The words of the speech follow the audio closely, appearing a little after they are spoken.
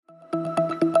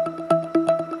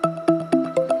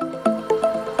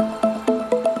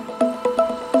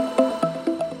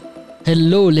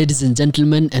Hello, ladies and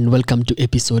gentlemen, and welcome to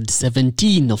episode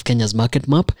 17 of Kenya's Market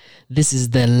Map. This is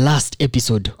the last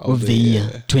episode of the year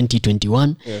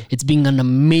 2021. It's been an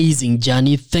amazing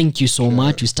journey. Thank you so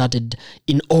much. We started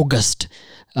in August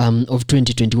of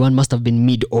 2021, must have been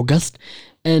mid-August.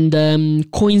 And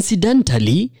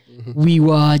coincidentally, we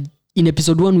were, in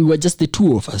episode 1, we were just the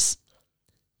two of us.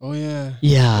 Oh, yeah.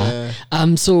 Yeah.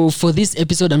 So for this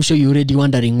episode, I'm sure you're already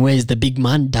wondering where is the big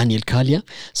man, Daniel Kalia.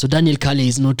 So Daniel Kalia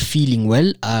is not feeling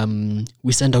well.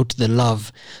 We send out the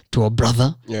love to our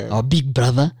brother, our big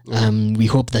brother. We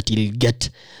hope that he'll get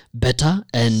better.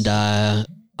 And at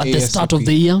the start of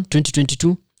the year,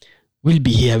 2022, we'll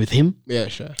be here with him. Yeah,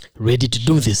 sure. Ready to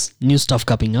do this. New stuff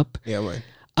coming up. Yeah, man.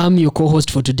 I'm your co-host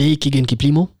for today, Kigen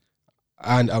Kiplimo.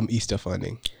 And I'm Easter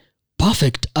Fanning.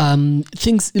 Perfect.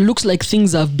 It looks like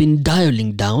things have been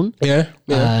dialing down. Yeah.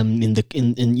 In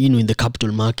the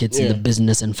capital markets, in the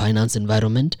business and finance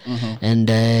environment. And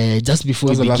just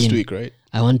before we begin, last week, right?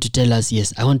 I want to tell our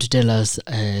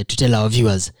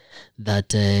viewers that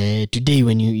today,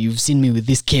 when you've seen me with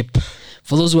this cape,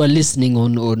 for those who are listening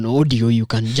on audio, you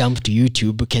can jump to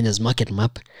YouTube, Kenya's Market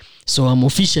Map. So I'm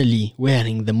officially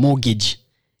wearing the mortgage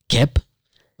cape.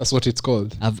 That's what it's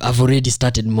called. I've already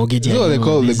started mortgaging. You know what they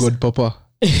call the God Papa?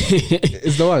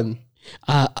 It's the one.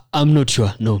 I'm not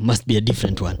sure. No, must be a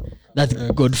different one.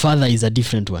 That Godfather is a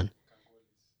different one.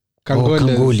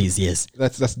 Kangolis, yes.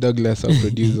 That's Douglas, our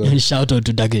producer. Shout out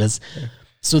to Douglas.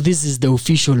 So this is the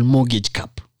official mortgage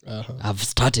cap. I've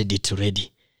started it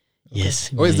already. Okay.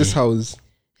 Yes. Where is this house?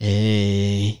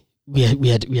 We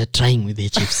are trying with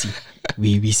HFC.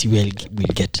 we see where we'll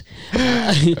get.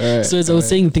 So as I was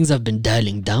saying, things have been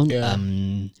dialing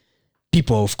down.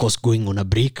 People are, of course, going on a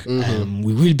break.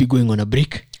 We will be going on a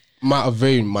break.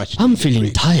 Very much. I'm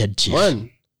feeling tired, Chief. Man.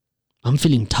 I'm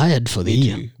feeling tired for the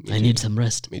year. I need some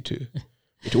rest. Me too.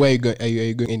 Where are you going? Are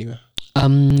you going anywhere? For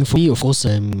me, of course,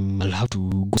 I'll have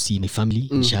to go see my family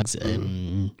in Shags.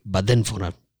 But then for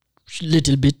a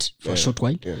little bit, for a short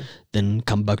while, then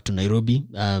come back to Nairobi.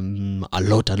 A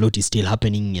lot is still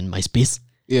happening in my space.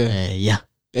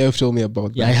 You've told me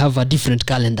about that. Yeah, I have a different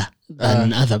calendar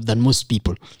than most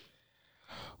people.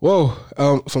 Whoa.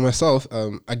 For myself,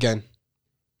 again,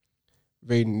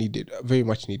 very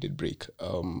much needed break.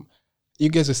 You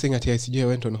guys were saying at ICJ I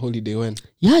went on holiday when?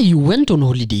 Yeah, you went on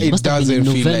holiday. It must have been in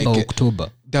November, like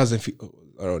October. Doesn't feel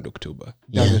around October.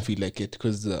 Doesn't feel like it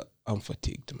because I'm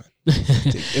fatigued, man.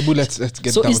 Let's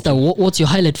get so down. Easter, what's your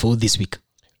highlight for this week?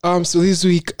 So this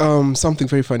week, something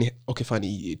very funny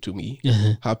to me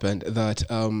happened that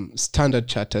Standard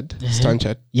Chartered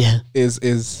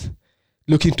is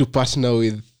looking to partner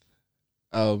with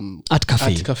Art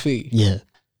Cafe. Yeah.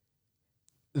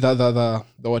 The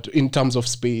what in terms of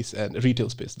space and retail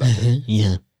space.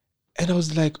 Yeah. And I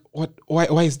was like, what?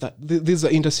 Why is that? These are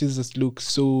industries that look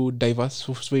so diverse,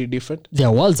 so very different. They're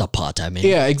worlds apart, I mean.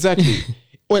 Yeah, exactly.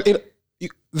 Well,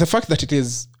 the fact that it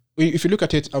is, if you look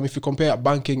at it, if you compare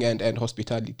banking and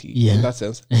hospitality, in that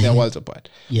sense, they're worlds apart.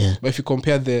 Yeah. But if you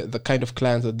compare the kind of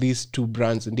clients that these two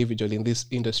brands individually in these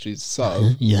industries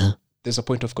serve, there's a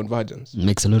point of convergence.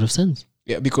 Makes a lot of sense.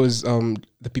 Yeah, because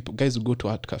the guys who go to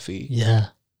Art Cafe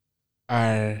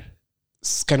are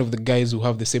kind of the guys who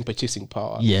have the same purchasing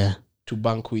power to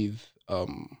bank with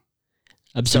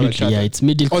absolutely. Yeah, it's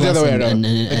middle class. The other way around.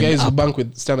 The guys who bank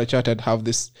with Standard Chartered have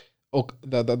this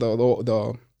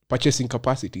the purchasing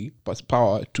capacity,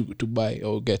 power to buy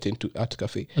or get into Art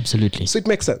Cafe. Absolutely. So it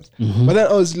makes sense. But then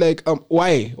I was like,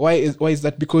 why is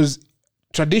that? Because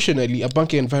traditionally a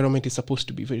banking environment is supposed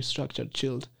to be very structured,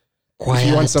 chilled. Quiet. If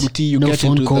you want some tea, you get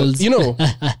phone into calls.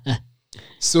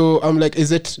 So I'm like,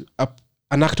 is it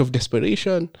an act of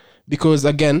desperation? Because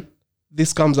again,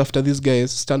 this comes after these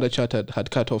guys, Standard Chartered, had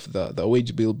cut off the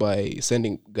wage bill by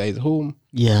sending guys home.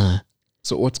 Yeah.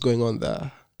 So what's going on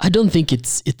there? I don't think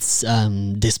it's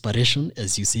desperation,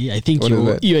 as you say. I think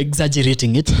you're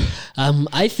exaggerating it.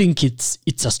 I think it's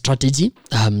a strategy.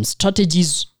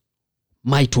 Strategies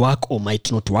might work or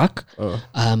might not work.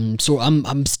 So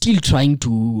I'm still trying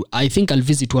to. I think I'll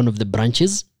visit one of the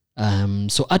branches.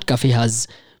 So Art Cafe has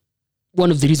one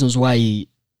of the reasons why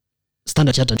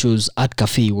Standard Chartered chose Art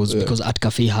Cafe was because Art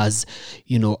Cafe has,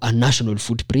 a national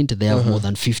footprint. They have more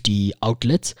than 50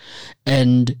 outlets.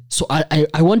 And so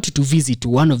I wanted to visit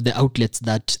one of the outlets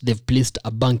that they've placed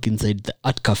a bank inside the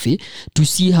Art Cafe to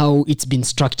see how it's been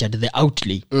structured, the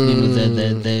outlay,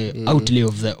 the outlay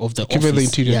of the office. The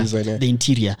interior design. The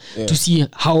interior. To see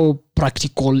how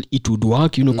practical it would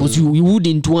work, because you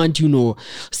wouldn't want,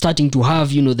 starting to have,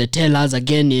 the tellers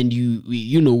again and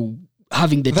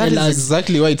having the that tellers. is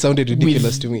exactly why it sounded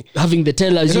ridiculous to me. Having the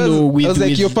tellers, you know, with, I was like,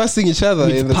 with, you're passing each other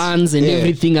with pans and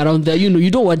everything around there. You know,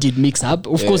 you don't want it mixed up.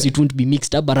 Of course, it won't be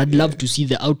mixed up, but I'd love to see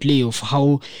the outlay of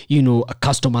how, you know,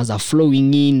 customers are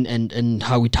flowing in and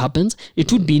how it happens.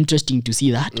 It would be interesting to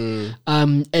see that.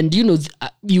 And, you know,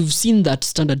 you've seen that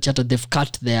Standard Chartered, they've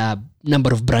cut their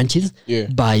number of branches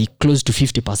by close to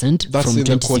 50%. That's from in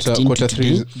the quarter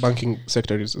three today. banking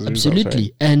sector. Absolutely.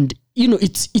 Right? And, you know,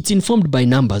 it's informed by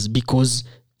numbers, because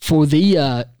for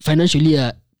the financial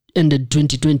year ended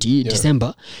 2020,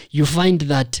 December, you find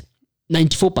that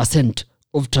 94%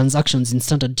 of transactions in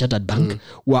Standard Chartered Bank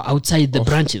were outside the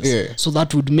branches. So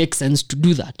that would make sense to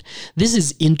do that. This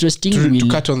is interesting. To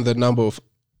cut on the number of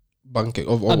banking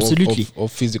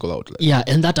of physical outlets. Yeah,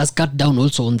 and that has cut down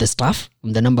also on the staff,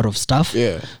 on the number of staff.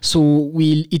 Yeah. So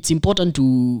it's important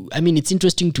it's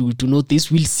interesting to note this.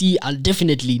 We'll see. I'll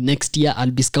definitely next year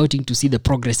I'll be scouting to see the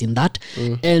progress in that.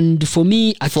 And for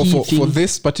me, for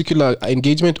this particular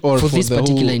engagement or for this the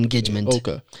particular whole engagement.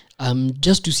 Okay.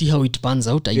 Just to see how it pans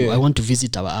out. I want to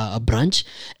visit a branch.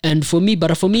 And for me,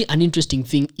 an interesting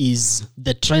thing is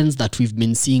the trends that we've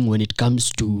been seeing when it comes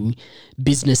to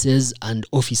businesses and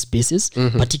office spaces,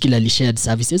 particularly shared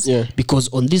services.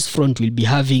 Because on this front, we'll be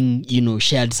having, you know,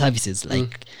 shared services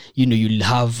like, you know, you'll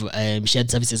have shared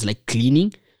services like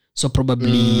cleaning. So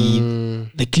probably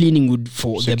the cleaning would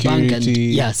for security.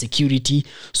 The bank and security.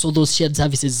 So those shared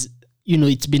services, you know,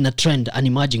 it's been a trend, an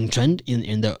emerging trend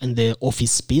in the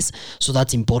office space. So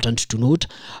that's important to note.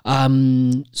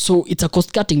 So it's a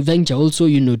cost-cutting venture also,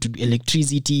 you know, to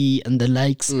electricity and the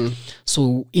likes.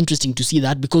 So interesting to see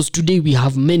that, because today we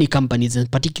have many companies and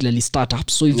particularly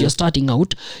startups. So if you're starting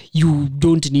out, you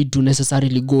don't need to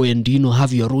necessarily go and, you know,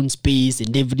 have your own space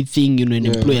and everything, you know, and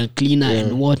employ a cleaner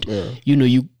and what, you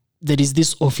know, there is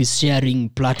this office sharing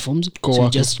platforms.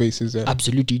 Co-working spaces.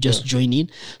 Absolutely, just join in.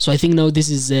 So I think now this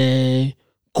is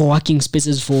co-working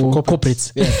spaces for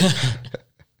corporates.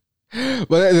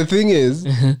 But the thing is,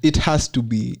 it has to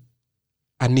be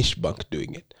a niche bank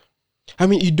doing it. I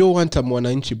mean, you don't want a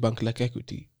Mwananchi bank like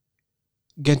Equity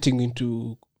getting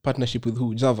into partnership with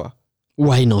who? Java.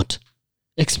 Why not?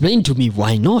 Explain to me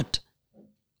why not.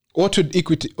 What would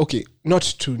Equity? Okay, not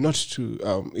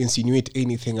to insinuate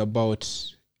anything about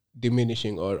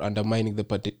diminishing or undermining the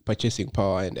purchasing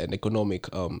power and economic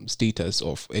status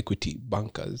of equity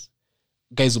bankers,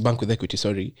 guys who bank with Equity,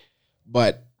 sorry,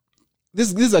 but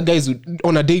these are guys who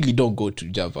on a daily don't go to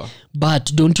Java.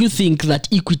 But don't you think that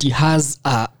Equity has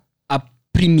a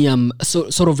premium,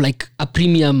 sort of like a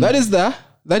premium that is there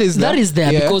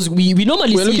because we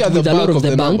normally see it with a lot of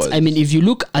the banks. I mean, if you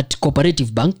look at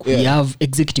Cooperative Bank, we have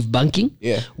executive banking.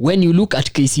 When you look at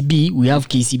KCB, we have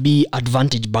KCB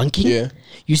Advantage Banking.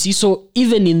 You see, so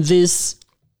even in this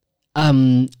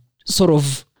sort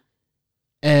of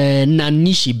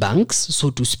non-niche banks, so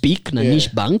to speak,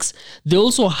 non-niche banks, they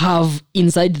also have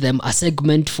inside them a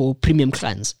segment for premium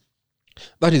clients.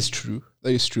 That is true.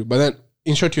 But then,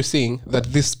 in short, you're saying that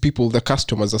these people, the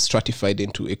customers, are stratified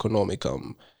into economic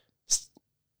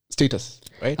status,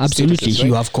 right? Absolutely. Statuses, right?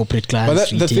 You have corporate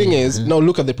clients. But the thing is, now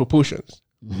look at the proportions.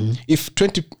 If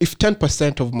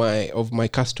 10% of my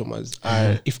customers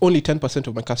are, if only 10%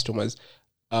 of my customers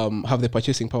have the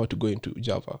purchasing power to go into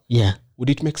Java, would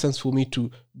it make sense for me to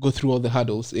go through all the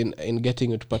hurdles in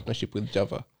getting into partnership with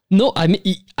Java? No, I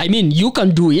mean you can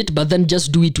do it, but then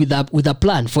just do it with a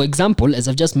plan. For example, as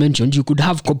I've just mentioned, you could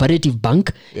have Cooperative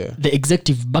Bank, the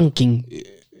executive banking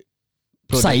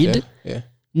side.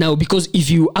 Now, because if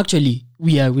you actually,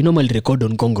 we normally record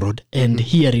on Gong Road, and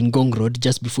here in Gong Road,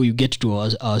 just before you get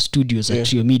to our studios at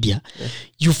Trio Media,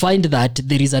 you find that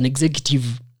there is an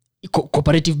executive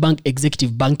Cooperative Bank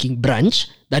executive banking branch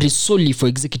that is solely for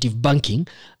executive banking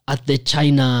at the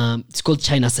China, it's called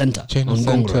China Center on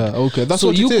Gong Road. Okay, that's so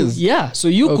what it is. Yeah, so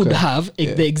you could have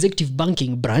the executive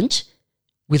banking branch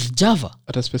with Java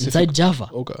at a specific inside Java.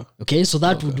 Okay, so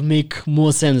that would make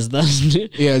more sense than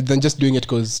than just doing it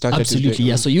because Standard.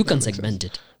 Absolutely, so you can segment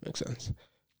it. Makes sense.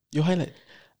 Your highlight?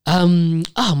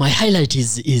 My highlight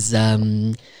is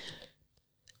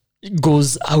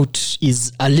goes out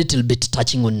is a little bit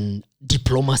touching on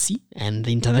diplomacy and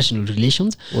the international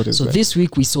relations. What is that? This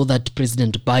week we saw that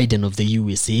President Biden of the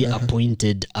USA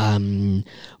appointed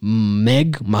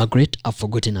Margaret, I've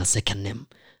forgotten her second name,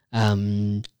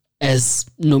 as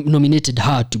nominated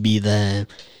her to be the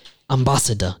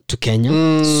ambassador to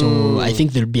Kenya. So I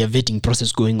think there'll be a vetting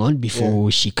process going on before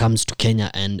she comes to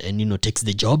Kenya and takes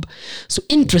the job. So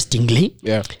interestingly,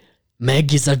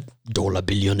 Meg is a dollar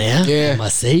billionaire, I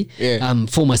must say.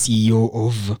 Former CEO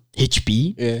of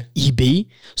HP, eBay.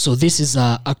 So this is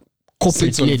a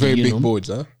corporate lady, very big boards,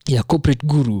 huh? Yeah, corporate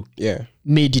guru. Yeah.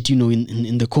 Made it,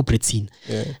 in the corporate scene.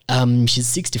 Yeah. She's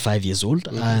 65 years old.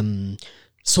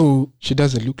 So she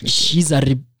doesn't look like she's a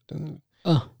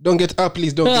don't get up,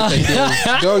 please. Don't get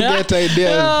ideas. Don't get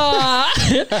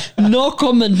ideas. No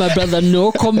comment, my brother.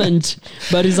 No comment.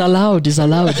 But it's allowed.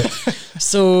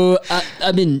 So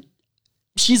I mean,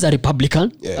 she's a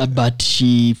Republican, but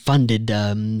she funded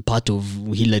part of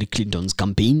Hillary Clinton's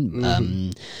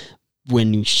campaign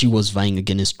when she was vying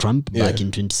against Trump back in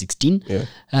 2016.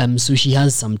 Yeah. So she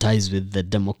has some ties with the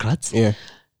Democrats. Yeah.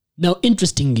 Now,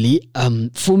 interestingly,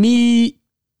 for me,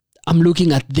 I'm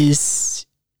looking at this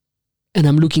and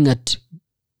I'm looking at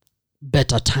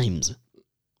better times.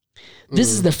 This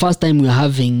is the first time we're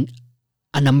having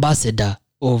an ambassador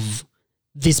of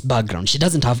this background. She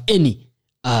doesn't have any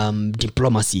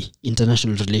diplomacy,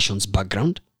 international relations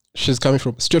background. She's coming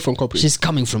straight from corporate. She's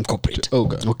coming from corporate.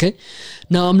 Okay.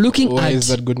 Now I'm looking at is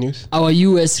that good news? Our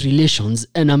US relations,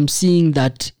 and I'm seeing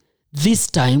that this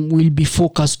time will be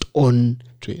focused on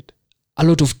trade. A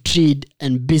lot of trade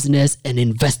and business and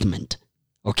investment.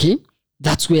 Okay?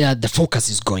 That's where the focus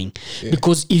is going. Yeah.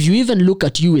 Because if you even look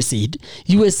at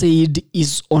USAID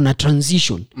is on a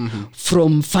transition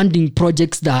from funding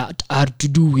projects that are to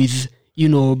do with,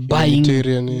 buying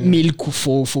milk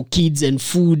for kids and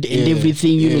food and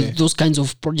everything, those kinds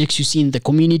of projects you see in the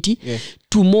community,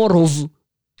 to more of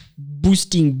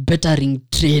boosting, bettering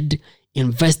trade,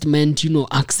 investment,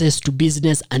 access to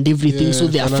business and everything. So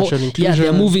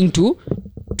they're moving to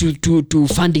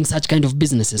funding such kind of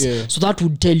businesses. So that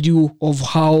would tell you of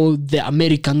how the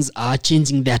Americans are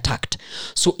changing their tact.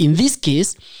 So in this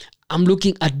case, I'm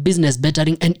looking at business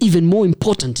bettering, and even more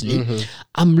importantly,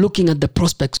 I'm looking at the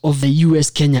prospects of the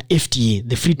US-Kenya FTA,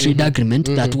 the free trade agreement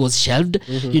that was shelved.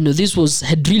 This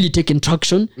had really taken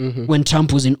traction when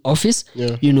Trump was in office.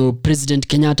 President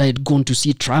Kenyatta had gone to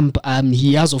see Trump.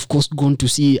 He has, of course, gone to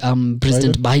see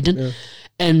President Biden.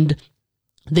 And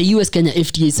the US-Kenya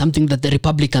FTA is something that the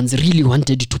Republicans really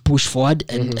wanted to push forward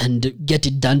and get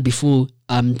it done before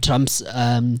Trump's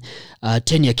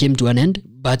tenure came to an end.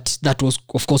 But that was,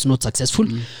 of course, not successful.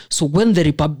 So when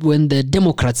the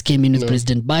Democrats came in with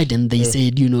President Biden, they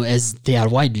said, as they are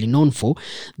widely known for,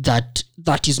 that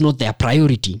is not their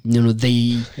priority.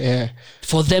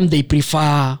 For them, they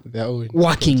prefer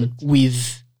working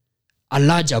with a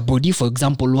larger body, for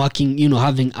example,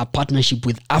 having a partnership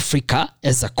with Africa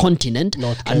as a continent,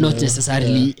 and not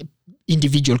necessarily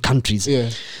individual countries.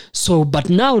 So, but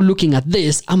now looking at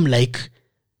this, I'm like,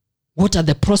 what are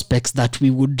the prospects that we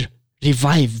would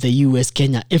revive the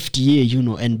US-Kenya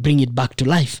FTA, and bring it back to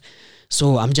life?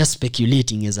 So I'm just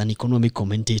speculating as an economic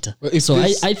commentator. So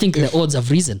I think the odds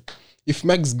have risen. If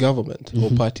Meg's government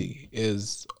or party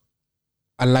is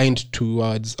aligned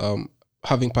towards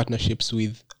having partnerships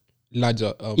with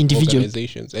larger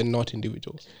organizations and not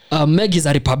individuals. Meg is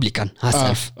a Republican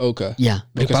herself. Okay. Yeah,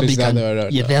 Republican.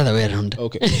 So the other way around.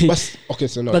 Okay.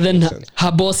 But then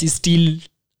her boss is still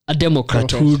a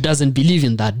Democrat who doesn't believe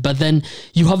in that. But then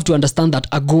you have to understand that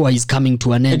AGOA is coming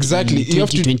to an end. Exactly. In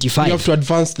 2025. You have to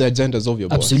advance the agendas of your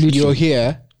boss. Absolutely. You're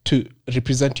here to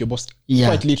represent your boss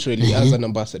quite literally as an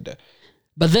ambassador.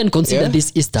 But then consider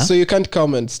this Easter. So you can't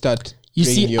come and start. You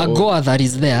see AGOA that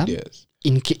is there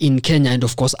in Kenya and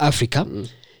of course Africa.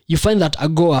 You find that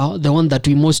AGOA, the one that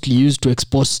we mostly use to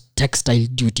export textile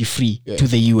duty free to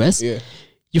the US,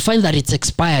 you find that it's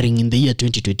expiring in the year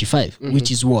 2025,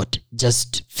 which is what?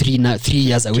 Just 3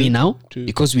 years away now?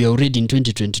 Because we are already in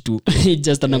 2022.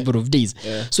 Just a number of days.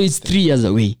 So it's 3 years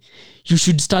away. You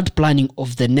should start planning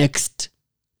of the next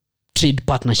trade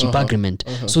partnership agreement.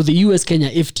 So the US-Kenya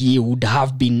FTA would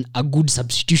have been a good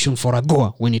substitution for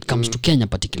AGOA when it comes to Kenya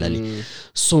particularly.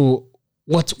 So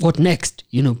what next?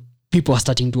 People are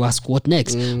starting to ask what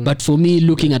next. But for me,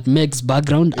 looking at Meg's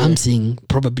background, I'm saying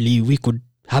probably we could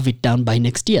have it down by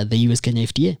next year, the US-Kenya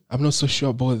FTA. I'm not so sure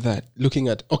about that.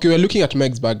 We're looking at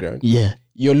Meg's background. Yeah.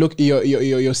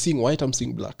 You're seeing white, I'm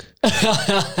seeing black.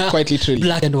 Quite literally.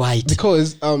 Black and white.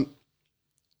 Because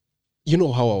you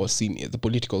know how our scene is, the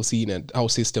political scene and how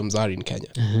systems are in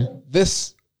Kenya. I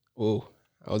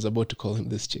was about to call him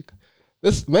this chick.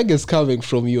 This Meg is coming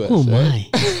from US. Oh my.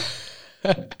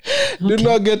 Do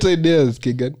not get ideas,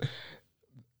 Keegan.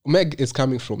 Meg is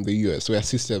coming from the US, where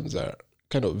systems are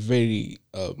kind of very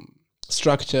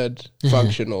structured,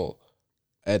 functional,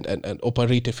 and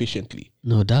operate efficiently.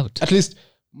 No doubt. At least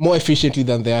more efficiently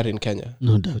than they are in Kenya.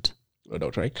 No doubt,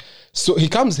 right? So she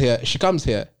comes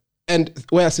here, and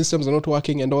where systems are not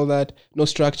working and all that, no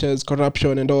structures,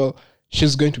 corruption and all,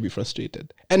 she's going to be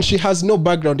frustrated. And she has no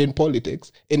background in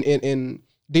politics, in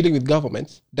dealing with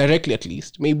governments, directly at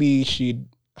least. Maybe she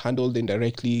handled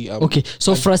indirectly. Okay,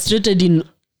 so frustrated in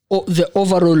the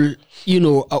overall,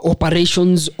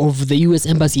 operations of the US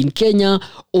Embassy in Kenya,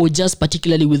 or just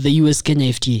particularly with the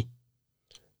US-Kenya FTA?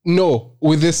 No,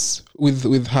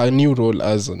 with her new role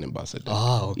as an ambassador.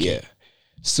 Okay. Yeah.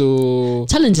 So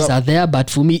challenges are there, but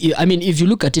for me, I mean, if you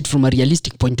look at it from a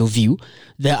realistic point of view,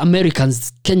 the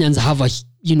Kenyans have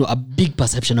a big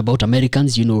perception about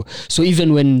Americans, So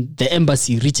even when the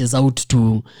embassy reaches out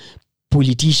to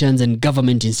politicians and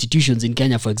government institutions in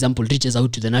Kenya, for example, reaches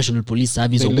out to the National Police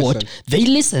Service they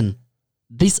listen.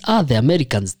 These are the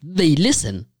Americans. They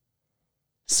listen.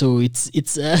 So it's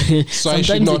so I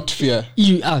should not fear.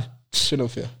 Should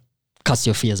not fear. Cast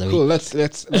your fears away. Cool. Let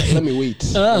me wait.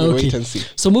 Let me wait and see.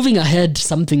 So moving ahead,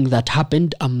 something that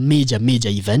happened, a major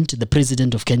event. The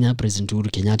president of Kenya, President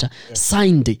Uhuru Kenyatta,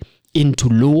 signed into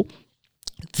law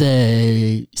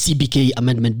the CBK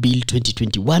Amendment Bill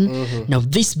 2021. Now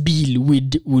this bill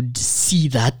would see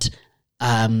that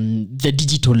the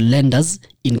digital lenders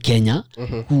in Kenya,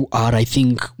 who are, I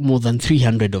think, more than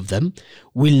 300 of them,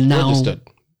 will now registered.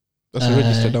 That's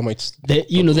registered.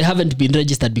 They haven't been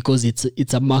registered because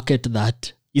it's a market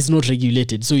that is not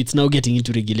regulated, so it's now getting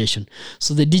into regulation.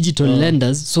 So the digital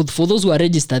lenders, so for those who are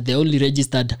registered, they're only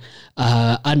registered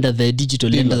under the Digital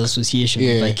Lenders Association.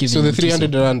 Yeah. So the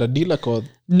 300 are under DLAC or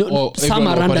no? Some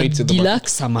are under DLAC,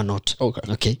 some are not.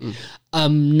 Okay.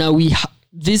 Now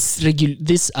this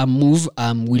move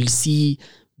will see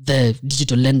the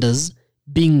digital lenders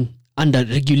being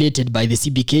regulated by the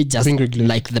CBK, just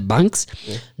like the banks.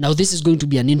 Yeah. Now this is going to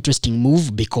be an interesting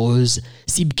move because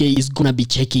CBK is going to be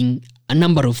checking a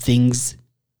number of things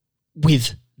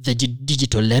with the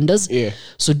digital lenders. Yeah.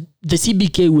 So the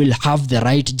CBK will have the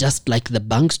right, just like the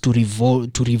banks, to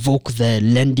revoke the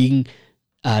lending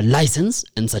license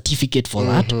and certificate for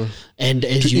that, and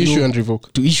as to issue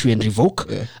and revoke.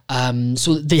 Yeah.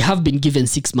 So they have been given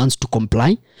 6 months to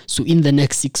comply. So in the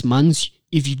next 6 months,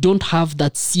 if you don't have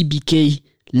that CBK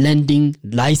lending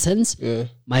license,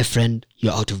 my friend,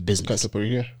 you're out of business.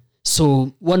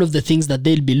 So one of the things that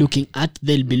they'll be looking at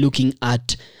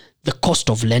the cost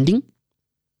of lending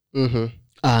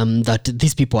that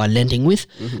these people are lending with.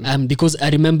 Because I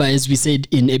remember, as we said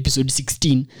in episode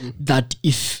 16, that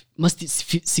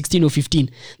 16 or 15,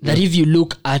 that if you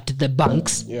look at the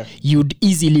banks, you'd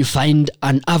easily find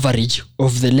an average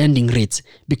of the lending rates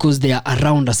because they are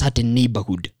around a certain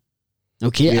neighborhood.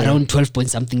 Around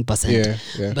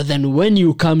 12% But then when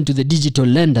you come to the digital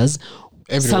lenders,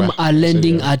 some are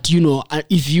lending at,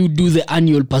 if you do the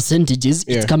annual percentages,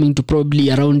 it's coming to probably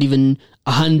around even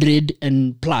 100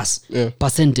 and plus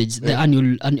percentage, the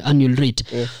annual rate.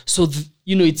 So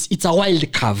it's a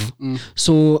wild curve.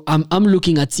 So I'm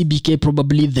looking at CBK,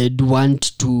 probably they'd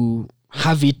want to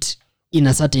have it in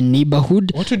a certain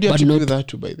neighborhood. What would you attribute that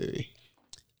to, by the way?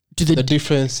 To the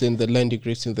difference in the lending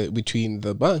rates between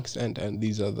the banks and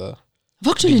these other.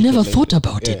 I've actually never thought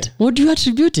about it. What do you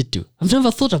attribute it to? I've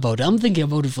never thought about it. I'm thinking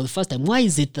about it for the first time. Why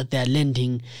is it that they're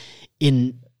lending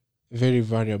in very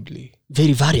variably?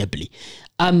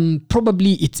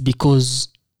 Probably it's because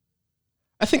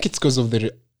I think it's because of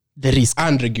the risk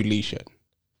and regulation,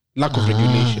 lack of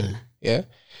regulation. Yeah.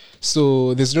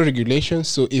 So there's no regulation.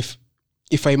 So if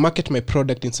I market my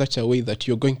product in such a way that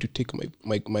you're going to take my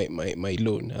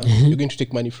loan, you're going to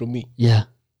take money from me. Yeah.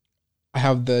 I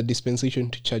have the dispensation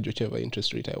to charge whatever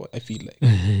interest rate I feel like.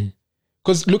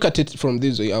 Because look at it from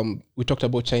this way. We talked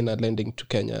about China lending to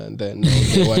Kenya, and then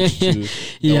they want to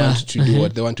do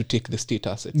what they want to take the state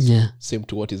assets. Yeah. Same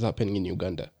to what is happening in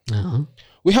Uganda.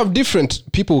 We have different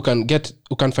people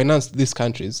who can finance these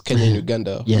countries, Kenya and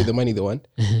Uganda, with the money they want.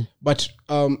 But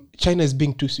China is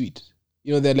being too sweet.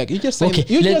 They're like, you just sign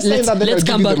that. Let's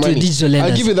come back to digital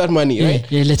lenders. I'll give you that money, right?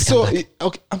 Yeah, let's come back.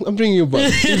 Okay, I'm bringing you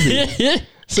back.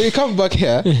 So you come back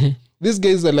here. These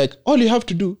guys are like, all you have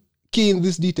to do, key in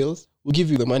these details, we'll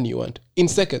give you the money you want in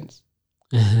seconds.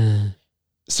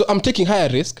 So I'm taking higher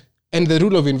risk, and the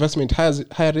rule of investment has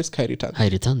higher risk, high returns. High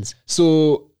returns.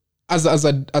 So as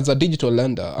a digital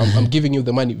lender, I'm giving you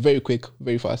the money very quick,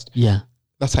 very fast. Yeah.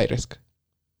 That's high risk.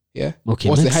 Yeah. Okay.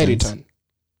 What's the high return?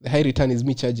 The high return is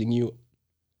me charging you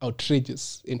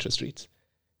outrageous interest rates.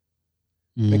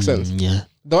 Makes sense? Yeah.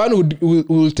 The one who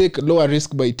will take lower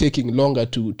risk by taking longer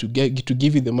to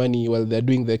give you the money while they're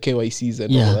doing the KYCs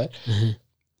and all that,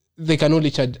 they can only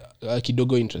charge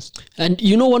kidogo interest. And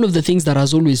one of the things that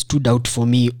has always stood out for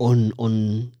me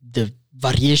on the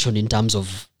variation in terms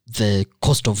of the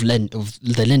cost of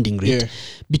the lending rate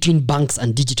between banks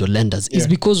and digital lenders is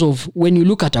because of when you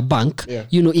look at a bank,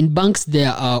 in banks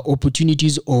there are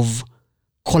opportunities of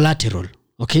collateral.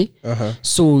 Okay.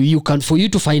 So for you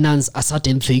to finance a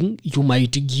certain thing, you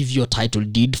might give your title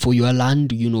deed for your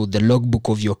land, the logbook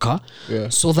of your car. Yeah.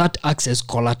 So that acts as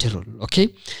collateral.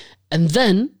 Okay. And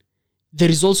then there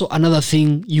is also another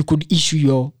thing, you could issue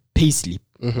your payslip.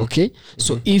 Okay.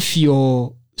 So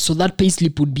so that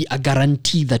payslip would be a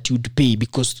guarantee that you'd pay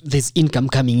because there's income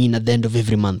coming in at the end of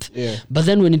every month. Yeah. But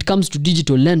then when it comes to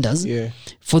digital lenders,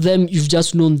 for them, you've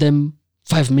just known them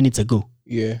 5 minutes ago.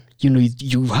 Yeah.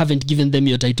 You haven't given them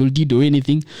your title deed or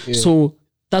anything. Yeah. So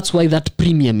that's why that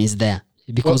premium is there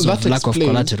because of lack of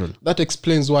collateral. That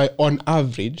explains why, on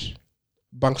average,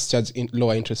 banks charge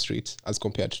lower interest rates as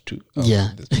compared to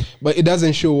this. But it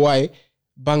doesn't show why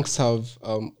banks have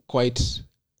quite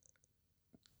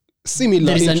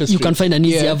similar interest rates. You can find an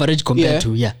easy average compared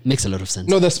to makes a lot of sense.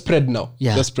 No, the spread now.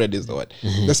 Yeah. The spread is the word.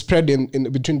 The spread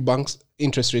in between banks,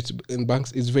 interest rates in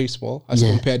banks is very small as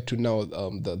compared to now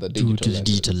the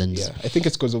digital lenders. Yeah, I think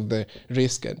it's because of the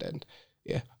risk and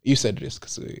you said risk.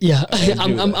 So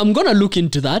I'm gonna look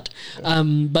into that.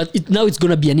 But now it's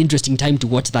gonna be an interesting time to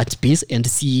watch that space and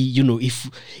see,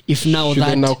 if now should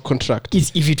that now contract,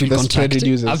 if it will the contract. Spread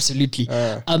reduces. Absolutely.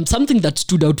 Something that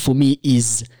stood out for me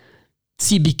is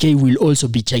CBK will also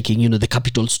be checking, the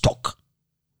capital stock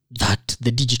that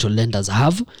the digital lenders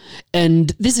have.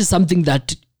 And this is something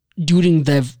that during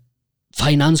the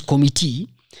finance committee,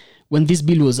 when this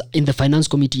bill was in the finance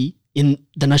committee in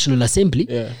the National Assembly,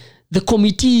 the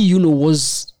committee,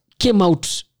 came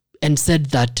out and said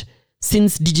that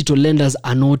since digital lenders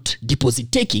are not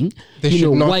deposit taking,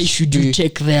 why should you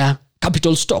check their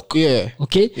capital stock? Yeah.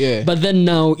 Okay. Yeah. But then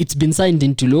now it's been signed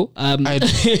into law. I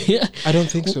don't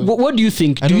think so. What do you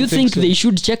think? Do you think they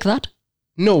should check that?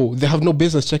 No, they have no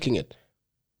business checking it.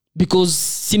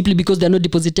 Simply because they're not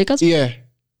deposit takers? Yeah.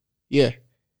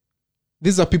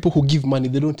 These are people who give money.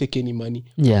 They don't take any money.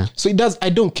 Yeah. So I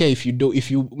don't care if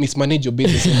you mismanage your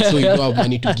business and so you don't have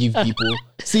money to give people.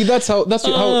 See, that's how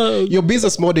your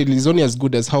business model is only as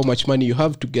good as how much money you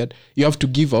have to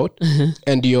give out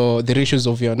and the ratios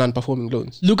of your non-performing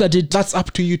loans. Look at it. That's up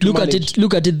to you to manage.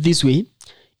 Look at it this way.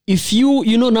 If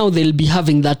now they'll be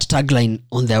having that tagline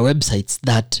on their websites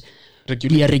that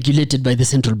we are regulated by the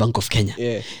Central Bank of Kenya.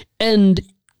 Yeah. And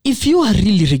if you are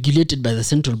really regulated by the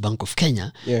Central Bank of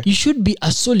Kenya, you should be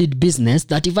a solid business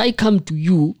that if I come to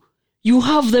you, you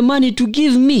have the money to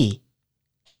give me.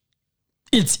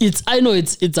 I know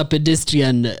it's a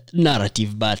pedestrian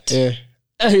narrative, but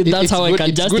that's how I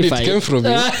can justify it.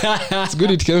 It's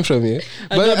good it came from you.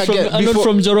 But I'm not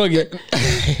from Joroge.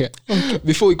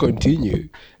 Before we continue,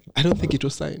 I don't think it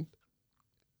was signed.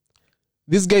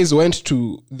 These guys went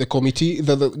to the committee.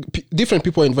 The different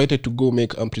people are invited to go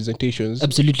make presentations.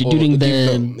 Absolutely, during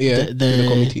the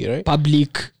committee, right?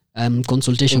 Public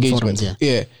consultation forums.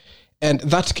 Yeah, and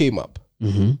that came up.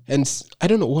 And I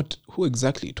don't know who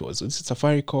exactly it was. Was it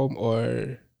Safaricom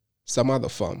or some other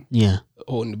firm? Yeah,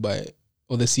 owned by,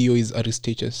 or the CEO is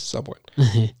Aristaches someone.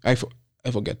 I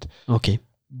forget. Okay,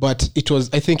 but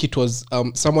I think it was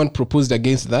someone proposed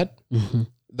against that.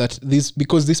 That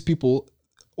because these people.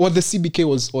 What the CBK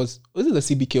was it the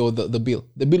CBK or the bill?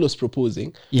 The bill was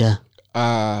proposing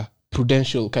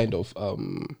prudential kind of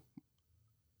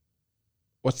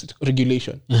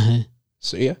regulation.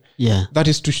 So that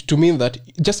is to mean that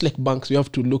just like banks, you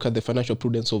have to look at the financial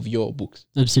prudence of your books.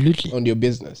 Absolutely. On your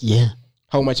business. Yeah.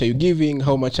 How much are you giving?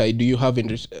 How much do you have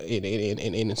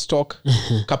in stock,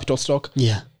 capital stock?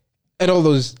 Yeah. And all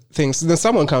those things. Then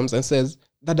someone comes and says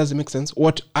that doesn't make sense.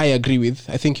 What I agree with,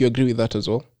 I think you agree with that as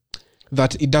well.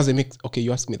 That it doesn't make... Okay,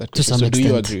 you asked me that question. So do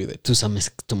you agree with it? To some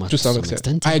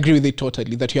extent. I agree with it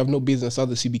totally. That you have no business as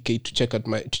the CBK to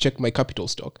check my capital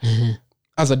stock.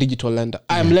 As a digital lender.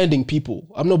 I'm lending people.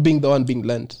 I'm not being the one being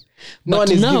lent. No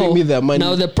one is giving me their money.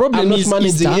 Now the problem is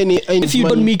that if you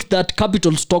don't make that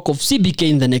capital stock of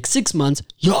CBK in the next 6 months,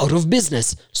 you're out of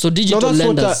business. So digital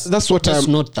lenders... That's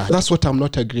what I'm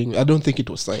not agreeing. I don't think it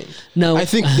was signed. Now, I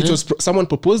think it was... Someone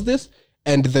proposed this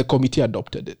and the committee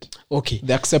adopted it. Okay.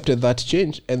 They accepted that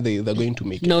change and they're going to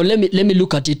make it. Now, let me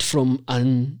look at it from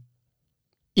an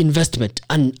investment,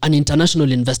 an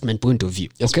international investment point of view.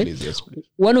 Yes, okay? Please, yes, please.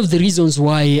 One of the reasons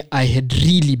why I had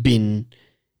really been,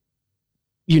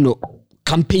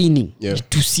 campaigning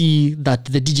to see that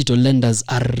the digital lenders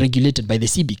are regulated by the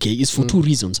CBK is for two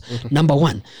reasons. Number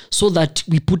one, so that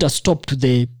we put a stop to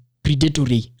the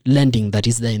predatory lending that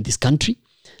is there in this country.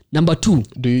 Number two.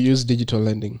 Do you use digital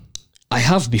lending? I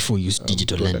have before used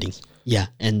digital lending. Yeah,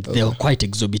 and they're quite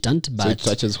exorbitant. But so it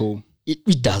touches home?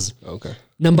 It does. Okay.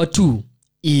 Number two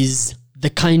is the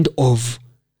kind of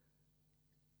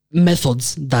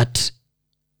methods that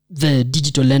the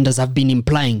digital lenders have been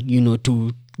implying,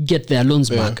 to get their loans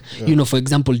back. You know, for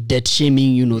example, debt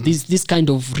shaming, you know, this kind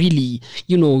of really,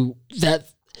 you know, that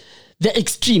the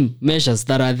extreme measures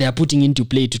that they are putting into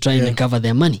play to try and recover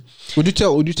their money.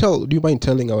 Do you mind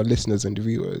telling our listeners and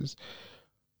viewers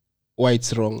why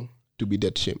it's wrong to be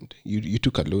debt shamed? You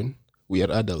took a loan. We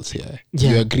are adults here.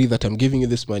 You agree that I'm giving you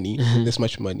this money, this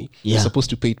much money. You're supposed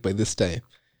to pay it by this time.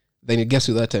 Then it gets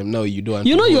to that time. Now you don't.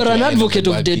 You know, you're an advocate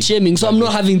of debt shaming, so I'm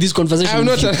not having this conversation. I'm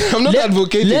not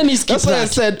advocating. Let me skip That's why I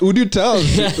said, would you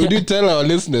tell our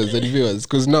listeners and viewers?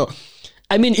 Because now,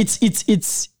 I mean,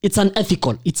 it's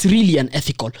unethical. It's really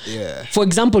unethical. Yeah. For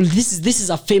example, this is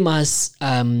a famous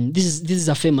this is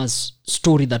a famous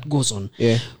story that goes on.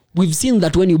 Yeah. We've seen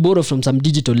that when you borrow from some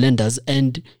digital lenders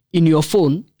and in your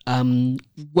phone,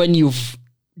 when you've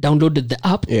downloaded the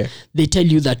app, they tell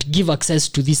you that give access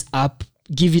to this app,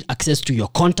 give it access to your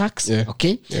contacts.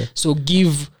 Okay. Yeah. So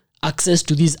give access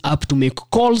to this app to make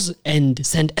calls and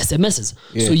send SMSs.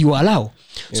 So you allow.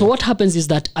 So what happens is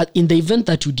that in the event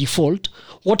that you default,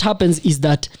 what happens is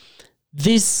that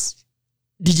this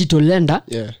digital lender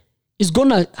is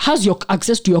has your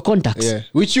access to your contacts,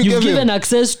 which you've given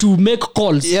access to make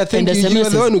calls and SMSs. You are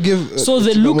the one who give, so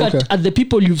they look at the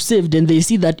people you've saved and they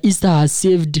see that Easter has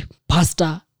saved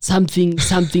Pastor something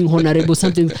honorable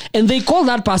something, and they call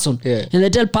that person and they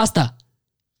tell Pastor,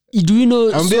 do you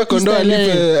know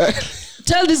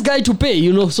tell this guy to pay,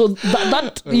 you know. So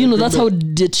that you know, that's how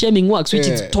debt shaming works, which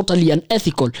is totally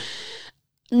unethical.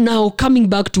 Now, coming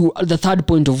back to the third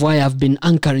point of why I've been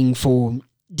anchoring for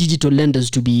digital lenders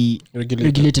to be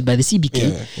regulated by the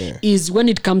CBK is when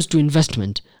it comes to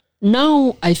investment.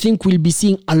 Now, I think we'll be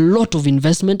seeing a lot of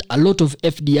investment, a lot of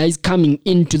FDIs coming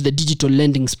into the digital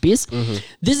lending space.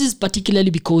 This is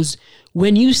particularly because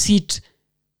when you sit,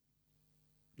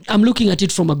 I'm looking at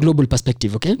it from a global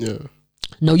perspective, okay?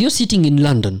 Now, you're sitting in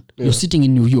London, you're sitting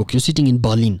in New York, you're sitting in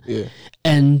Berlin,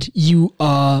 and you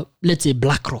are, let's say,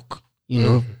 BlackRock, you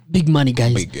know, big money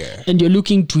guys, and you're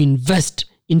looking to invest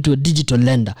into a digital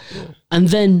lender. And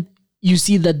then you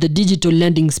see that the digital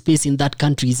lending space in that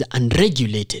country is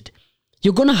unregulated.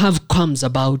 You're going to have qualms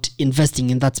about investing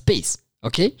in that space,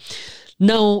 okay?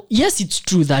 Now, yes, it's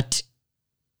true that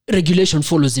regulation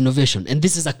follows innovation, and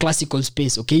this is a classical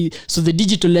space, okay? So the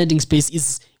digital lending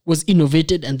space was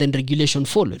innovated and then regulation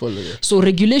followed. So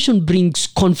regulation brings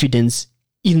confidence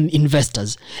in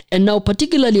investors. And now,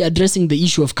 particularly addressing the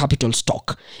issue of capital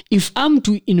stock. If I'm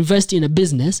to invest in a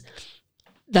business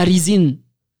that is in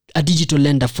a digital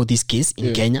lender, for this case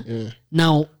in Kenya,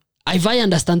 now if I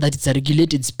understand that it's a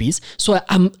regulated space, so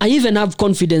I even have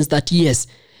confidence that yes,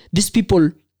 these people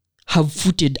have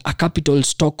footed a capital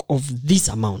stock of this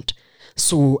amount.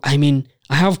 So I mean,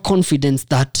 I have confidence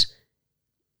that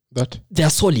they are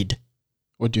solid.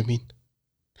 What do you mean?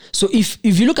 So if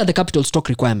you look at the capital stock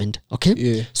requirement,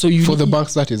 okay, so you for the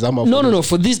banks, that is no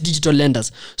for these digital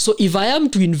lenders. So if I am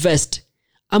to invest,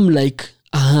 I'm like,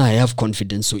 I have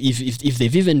confidence. So if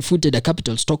they've even footed a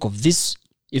capital stock of this,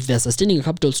 if they're sustaining a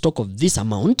capital stock of this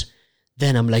amount,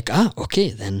 then I'm like, okay,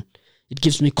 then it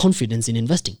gives me confidence in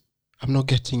investing. I'm not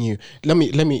getting you. Let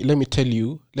me tell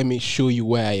you. Let me show you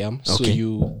where I am, so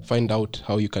you find out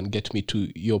how you can get me to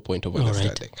your point of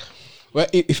understanding. Well,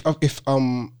 if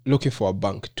I'm looking for a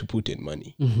bank to put in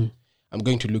money, I'm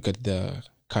going to look at the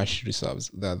cash reserves,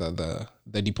 the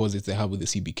deposits they have with the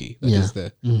CBK. That is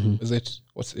the is it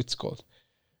what's it's called?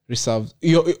 Reserves.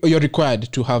 You're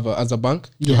required to have as a bank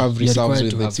to have reserves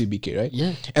with the CBK, right?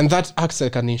 Yeah. And that acts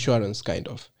like an insurance kind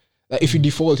of. Like if you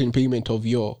default in payment of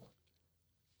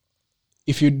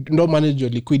if you don't manage your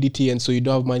liquidity and so you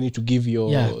don't have money to give your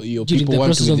people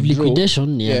want to withdraw,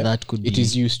 liquidation, that could be. It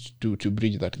is used to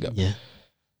bridge that gap. Yeah.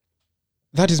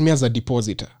 That is me as a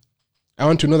depositor. I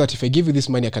want to know that if I give you this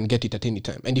money, I can get it at any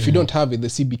time. And if you don't have it, the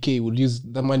CBK will use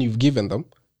the money you've given them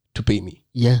to pay me.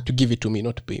 To give it to me,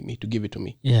 not to pay me, to give it to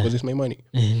me. Because it's my money.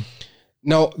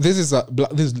 Now, this is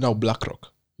now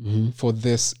BlackRock for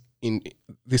this, in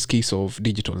this case of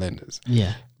digital lenders.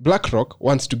 BlackRock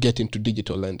wants to get into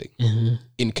digital lending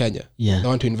in Kenya. They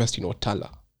want to invest in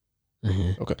Tala.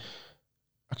 Okay.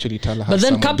 Actually, Tala has. But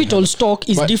then capital stock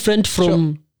is different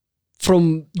from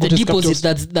the deposit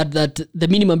that the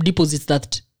minimum deposits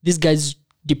that these guys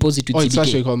deposit with CBK. It's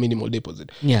actually called minimal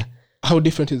deposit. Yeah. How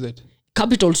different is it?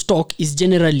 Capital stock is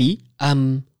generally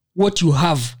what you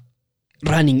have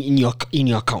running in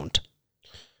your account.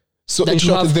 So in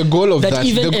short, the goal of that,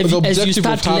 even the objective as you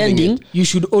start lending, you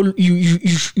should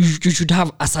you should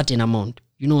have a certain amount.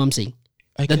 You know what I'm saying?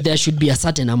 That there should be a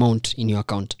certain amount in your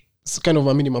account. It's kind of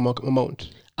a minimum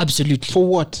amount. Absolutely. For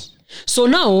what? So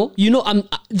now,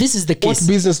 this is the case. What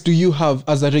business do you have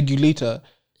as a regulator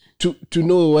to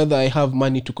know whether I have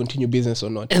money to continue business or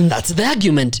not. And that's the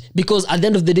argument, because at the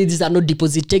end of the day, these are not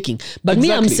deposit taking. But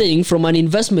me, I'm saying from an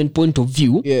investment point of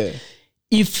view,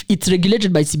 if it's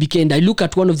regulated by CBK, and I look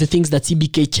at one of the things that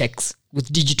CBK checks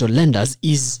with digital lenders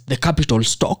is the capital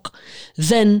stock,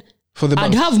 then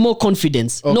I'd have more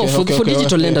confidence. For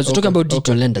digital lenders, we're talking about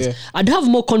digital lenders. Yeah. I'd have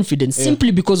more confidence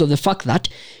simply because of the fact that,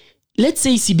 let's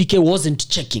say CBK wasn't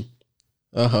checking.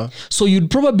 So you'd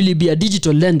probably be a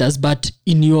digital lenders, but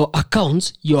in your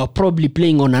accounts, you are probably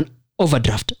playing on an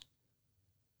overdraft.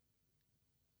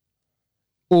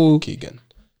 Keegan,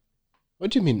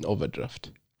 what do you mean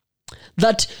overdraft?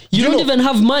 That you don't even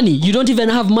have money. You don't even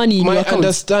have money in your accounts. My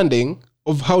understanding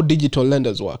of how digital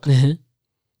lenders work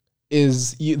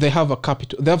is they have a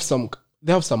capital. They have some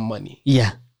money.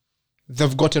 Yeah,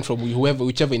 they've gotten from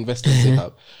whichever investors they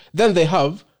have. Then they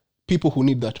have people who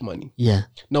need that money. Yeah.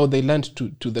 Now they lend to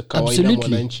the kawaida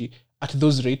mwananchi at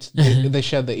those rates. They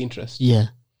share the interest. Yeah.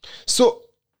 So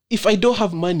if I don't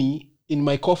have money in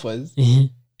my coffers,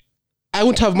 I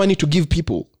won't have money to give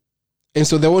people, and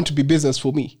so there won't be business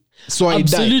for me. So I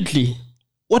die.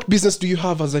 What business do you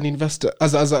have as an investor,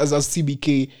 as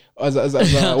CBK, as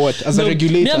a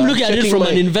regulator? I'm looking at it from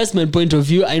an investment point of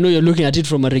view. I know you're looking at it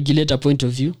from a regulator point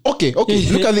of view. Okay. Look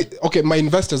at it. Okay, my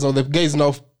investors now, the guys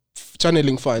now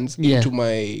channeling funds into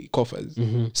my coffers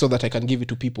so that I can give it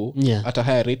to people at a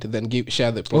higher rate, then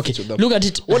share the profits with them. Look at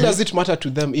it. What does it matter to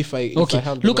them if I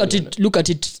have look at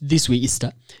it this way,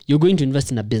 Easter. You're going to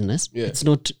invest in a business. It's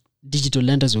not digital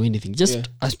lenders or anything, just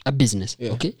a business.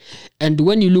 Okay. And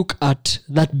when you look at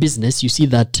that business, you see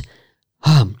that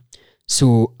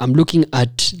so I'm looking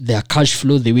at their cash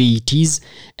flow the way it is,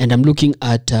 and I'm looking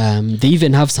at they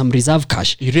even have some reserve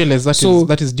cash. You realize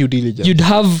that is due diligence. You'd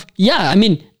have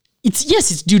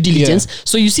it's due diligence.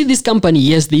 So you see this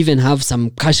company, they even have some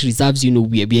cash reserves.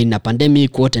 We are in a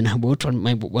pandemic, what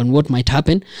might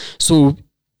happen. So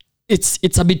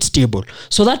it's a bit stable.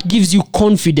 So that gives you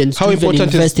confidence to even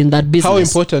invest in that business. How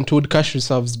important would cash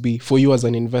reserves be for you as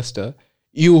an investor?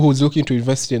 You who's looking to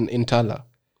invest in Tala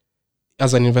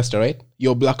as an investor, right?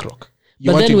 You're BlackRock.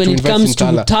 But then when it comes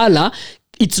to Tala,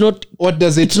 it's not. What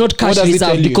does it? It's not cash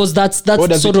reserve, because that's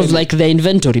sort of like their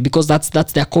inventory, because that's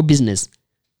their core business.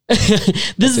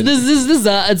 This is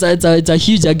a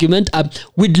huge argument.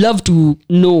 We'd love to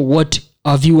know what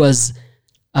our viewers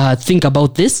think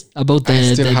about this, about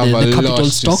the capital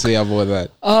stock. To say about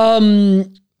that.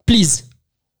 Please,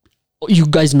 you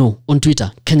guys know on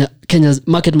Twitter, Kenya's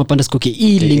Market Map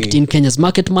 _KE, LinkedIn Kenya's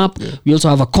Market Map. We also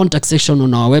have a contact section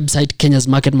on our website,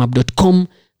 kenyasmarketmap.com.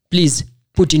 Please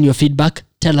put in your feedback.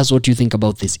 Tell us what you think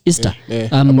about this. Easter,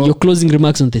 your closing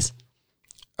remarks on this.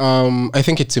 I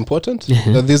think it's important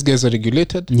that these guys are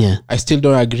regulated. I still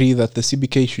don't agree that the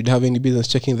CBK should have any business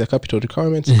checking their capital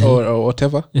requirements or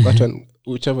whatever. But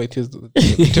whichever it is,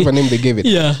 whichever name they gave it,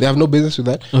 they have no business with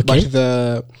that. Okay. But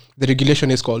the regulation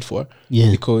is called for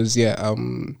because I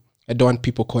don't want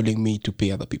people calling me to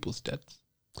pay other people's debts.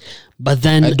 But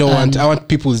then I want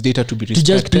people's data to be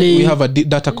respected. We have a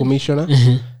data commissioner.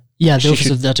 The Office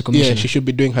of Data Commissioner. Yeah, she should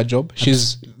be doing her job.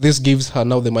 This gives her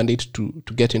now the mandate to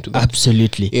get into that.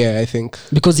 Absolutely. Yeah, I think.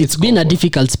 Because it's been a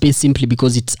difficult space simply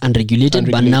because it's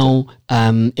unregulated. But now,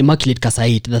 Immaculate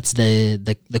Kasait, that's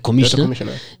the commissioner.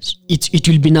 It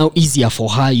will be now easier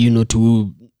for her,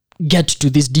 to get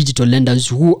to these digital lenders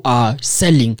who are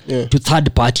selling to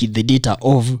third party the data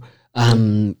of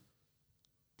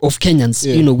Kenyans,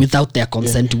 without their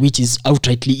consent, which is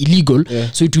outrightly illegal.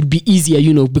 So it would be easier,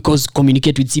 because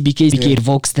communicate with CBK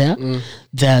revokes their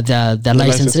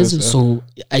licenses. So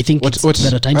I think it's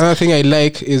better times. Another thing I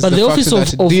like is the office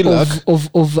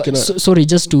of sorry,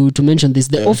 just to mention this,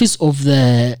 the office of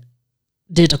the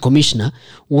Data Commissioner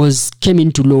came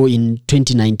into law in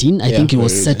 2019. I think it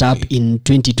was set up in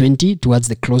 2020 towards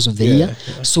the close of the year.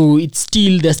 So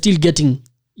they're still getting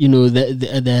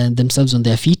themselves on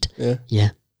their feet.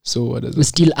 So what does we're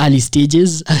still early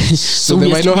stages. So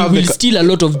they might not have still a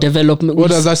lot of development.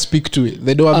 What does that speak to it?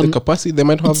 They don't have the capacity. They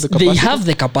might have the capacity. They have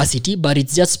the capacity, but it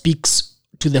just speaks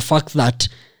to the fact that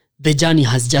the journey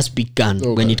has just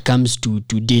begun when it comes to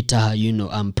data,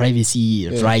 privacy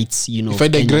rights. If I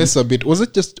digress a bit,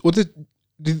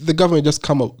 did the government just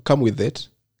come with it?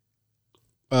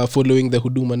 Following the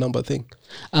Huduma number thing,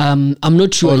 I'm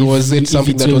not sure. Or was it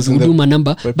something that was in the Huduma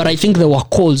number? But I think there were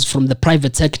calls from the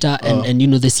private sector and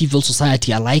the civil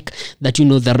society alike that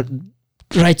the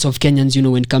rights of Kenyans,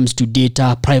 when it comes to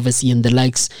data privacy and the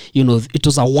likes, it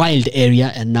was a wild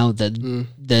area, and now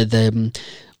the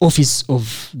office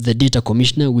of the Data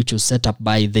Commissioner, which was set up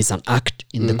by there's an act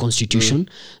in the constitution,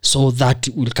 so that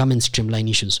will come and streamline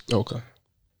issues. Okay.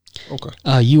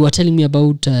 You were telling me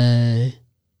about.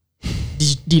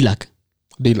 DLAC.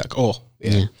 DLAC. Oh,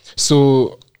 yeah.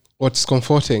 So what's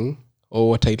comforting, or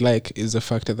what I like, is the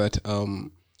fact that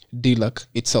DLAC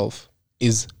itself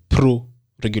is pro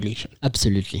regulation.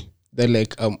 Absolutely. They're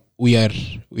like, we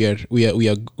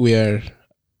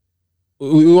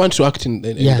want to act in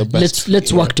the best.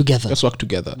 Let's work together. Let's work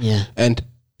together. Yeah. And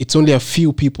it's only a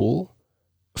few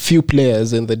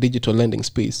players in the digital lending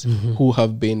space who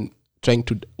have been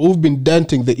who've been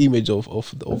denting the image of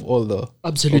all the.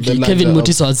 Absolutely. Kevin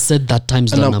Mutiso has said that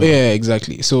times the number. Yeah,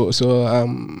 exactly. So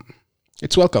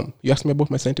it's welcome. You asked me about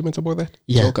my sentiments about that?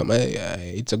 Yeah. It's welcome.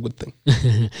 It's a good thing.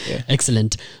 Yeah.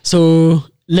 Excellent. So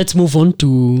let's move on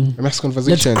to the next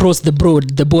conversation. Let's cross the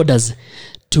borders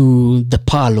to the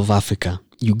Pearl of Africa,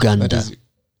 Uganda.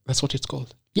 That's what it's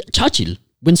called. Yeah,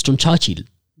 Winston Churchill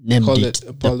named it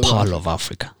the Pearl of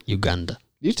Africa, Uganda.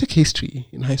 Did you take history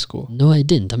in high school? No, I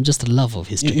didn't. I'm just a love of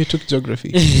history. You took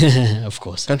geography. Of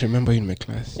course. Can't remember you in my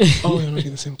class. Oh, you're not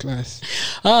in the same class.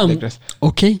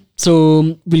 Okay,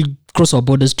 so we'll cross our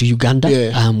borders to Uganda.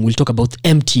 Yeah. We'll talk about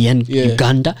MTN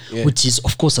Uganda, which is,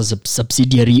 of course, as a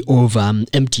subsidiary of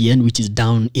MTN, which is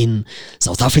down in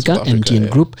South Africa,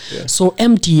 MTN Group. Yeah. So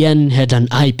MTN had an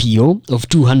IPO of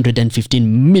 $215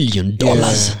 million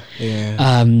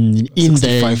in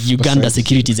the Uganda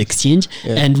Securities Exchange.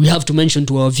 Yeah. And we have to mention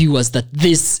to our viewers that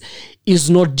this is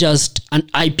not just an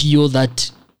IPO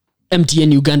that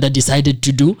MTN Uganda decided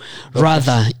to do.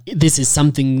 Rather, this is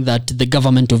something that the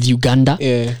government of Uganda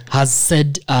has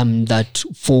said that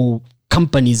for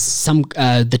companies,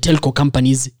 the telco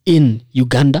companies in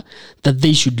Uganda, that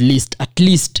they should list at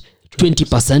least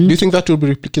 20%. Do you think that will be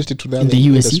replicated to the other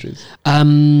industries?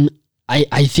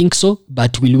 I think so,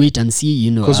 but we'll wait and see.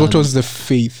 Because what was the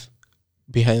faith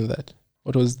behind that?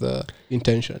 What was the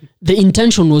intention? The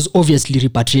intention was obviously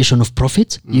repatriation of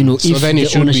profits. So if then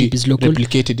the ownership is local,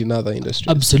 replicated in other industries.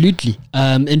 Absolutely.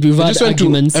 And we've had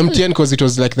arguments. MTN because it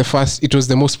was like it was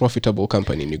the most profitable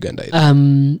company in Uganda.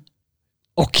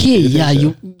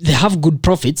 They have good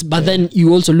profits, but then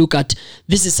you also look at,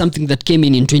 this is something that came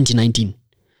in 2019.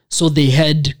 So they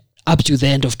had up to the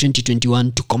end of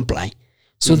 2021 to comply.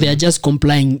 So they are just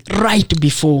complying right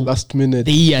before last minute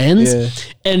the year ends. Yeah.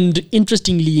 And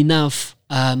interestingly enough,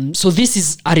 so this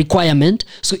is a requirement.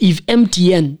 So if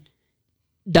MTN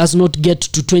does not get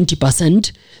to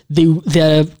 20%,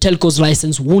 their telco's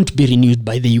license won't be renewed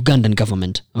by the Ugandan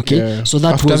government. Okay, so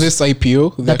after this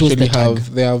IPO,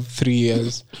 they have 3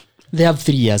 years. They have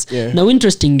 3 years. Yeah. Now,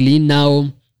 interestingly,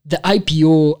 the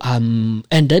IPO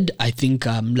ended, I think,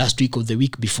 last week or the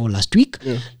week before last week.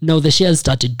 Yeah. Now the shares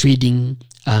started trading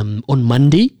on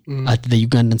Monday at the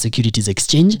Ugandan Securities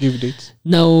Exchange. Give dates.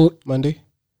 Now Monday.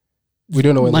 We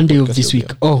don't know when Monday of this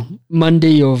week. Oh,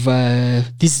 Monday of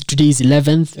today is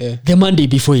 11th. Yeah. The Monday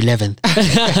before 11th.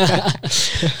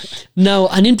 Now,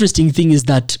 an interesting thing is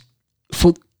that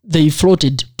they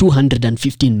floated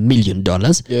 $215 million.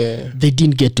 Yeah. They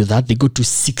didn't get to that. They got to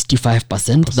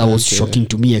 65%. That was shocking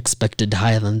to me. Expected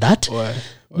higher than that. Why?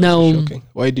 Now, shocking?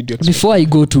 Why did you expect? Before I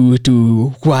go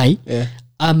to why,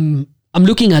 I'm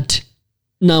looking at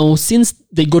now, since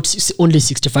they got only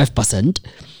 65%,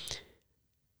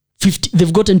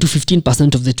 they've gotten to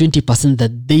 15% of the 20%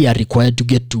 that they are required to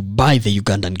get to by the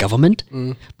Ugandan government.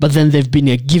 But then they've been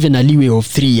given a leeway of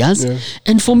 3 years. Yeah.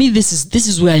 And for me, this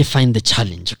is where I find the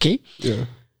challenge, okay? Yeah.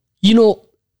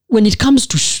 When it comes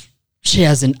to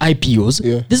shares and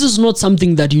IPOs, this is not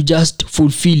something that you just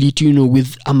fulfill it,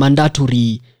 with a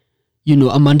mandatory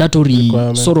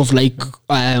requirement. Sort of like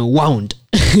wound,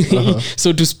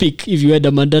 so to speak, if you had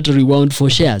a mandatory wound for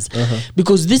shares.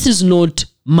 Because this is not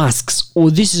masks, or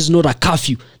this is not a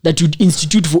curfew that you'd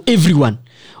institute for everyone.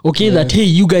 Okay, that, hey,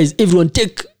 you guys, everyone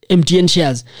take MTN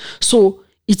shares. So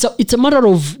it's a matter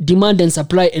of demand and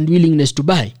supply and willingness to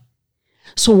buy.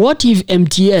 So what if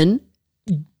MTN,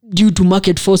 due to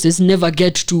market forces, never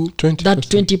get to 20%. That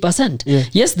 20%? Yeah.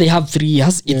 Yes, they have 3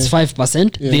 years, it's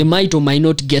 5%. Yeah. They might or might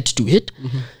not get to it.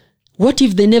 What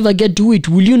if they never get to it?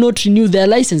 Will you not renew their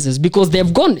licenses? Because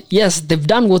they've gone, yes, they've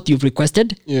done what you've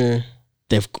requested. Yeah.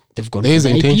 They've gone. There is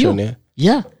intention, IPO.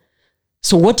 Yeah.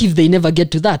 So what if they never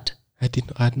get to that? I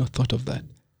had not thought of that.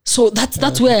 So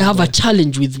that's where I have a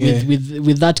challenge with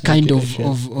that kind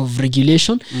of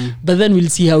regulation. But then we'll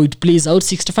see how it plays out.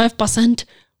 65%.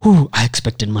 I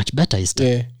expected much better.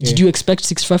 Did you expect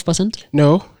 65%?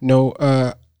 No.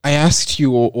 I asked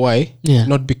you why. Yeah.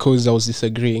 Not because I was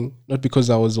disagreeing. Not because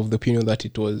I was of the opinion that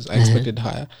I expected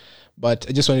higher. But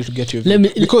I just wanted to get your view.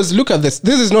 Because look at this.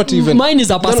 This is not even... Mine is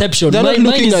a perception. They're not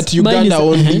looking at Uganda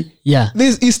only. Yeah.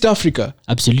 This is East Africa.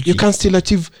 Absolutely. You can still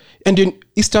achieve And in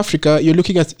East Africa, you're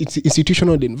looking at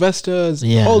institutional investors,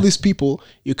 all these people,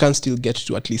 you can still get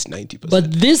to at least 90%.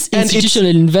 But these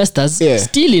institutional investors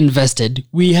still invested.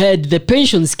 We had the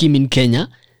pension scheme in Kenya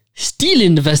still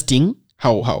investing.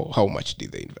 How much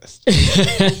did they invest?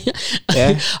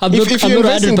 I'm not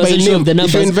 100% sure of the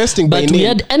numbers, but we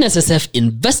had NSSF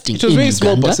investing. It was very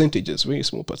Uganda. Very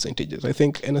small percentages. I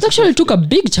think NSSF actually took a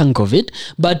big chunk of it.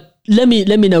 But let me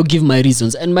now give my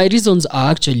reasons, and my reasons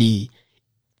are actually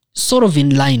sort of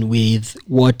in line with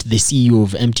what the CEO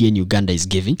of MTN Uganda is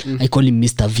giving. I call him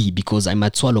Mr. V because I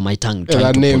might swallow my tongue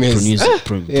trying to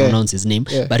pronounce his name,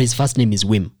 but his first name is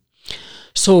Wim.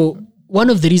 So one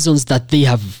of the reasons that they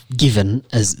have given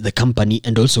as the company,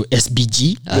 and also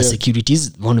SBG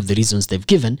Securities, one of the reasons they've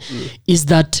given is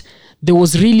that there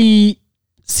was really,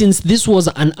 since this was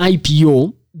an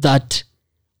IPO that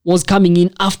was coming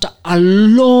in after a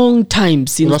long time,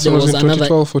 since there was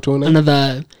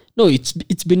another no,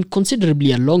 it's been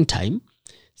considerably a long time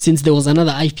since there was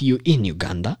another IPO in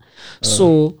Uganda.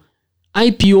 So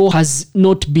IPO has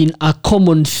not been a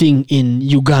common thing in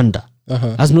Uganda.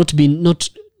 Has not been not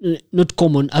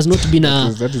common, has not been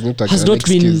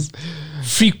been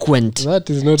frequent. That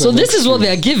is not. So this is what they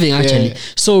are giving actually.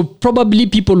 So probably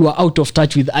people were out of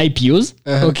touch with IPOs.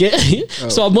 Okay,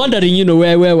 so I'm wondering,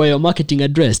 where were your marketing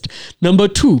addressed? Number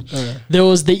two, there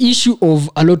was the issue of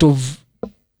a lot of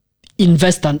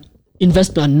investment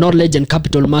knowledge and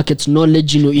capital markets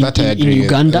knowledge. In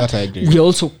Uganda, we are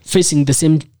also facing the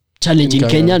same challenge in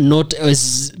Kenya, not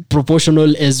as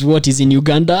proportional as what is in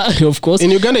Uganda, of course. In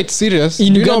Uganda, it's serious.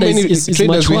 In Uganda, how many it's traders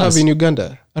much we worse. have in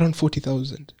Uganda? Around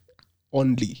 40,000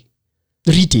 only.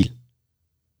 Retail.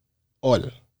 All.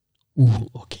 Ooh,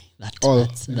 okay.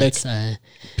 That's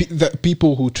the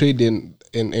people who trade in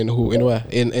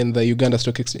the Uganda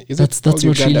Stock Exchange. That's not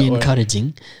Uganda really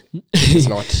encouraging. It's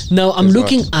not. Now I'm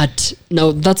looking at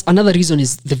that's another reason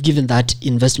is they've given that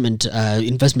investment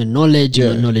knowledge,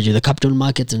 knowledge of the capital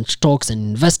markets and stocks and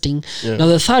investing. Now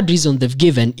the third reason they've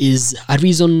given is a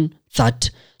reason that,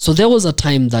 so there was a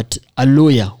time that a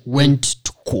lawyer went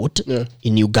to court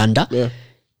in Uganda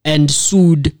and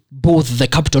sued both the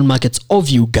capital markets of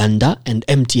Uganda and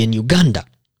MTN Uganda.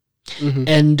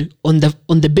 And on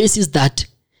the basis that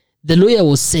the lawyer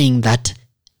was saying that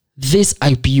this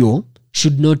IPO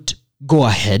should not go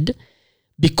ahead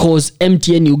because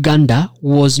MTN Uganda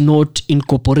was not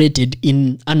incorporated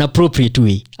in an appropriate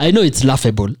way. I know it's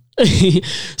laughable.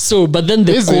 So, but then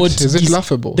the court is it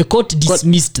laughable? The court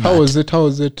dismissed that. How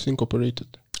was it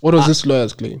incorporated? What was this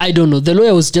lawyer's claim? I don't know. The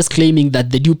lawyer was just claiming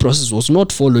that the due process was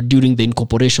not followed during the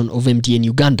incorporation of MTN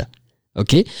Uganda.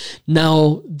 Okay.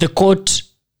 Now the court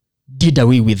did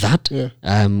away with that,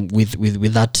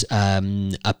 with that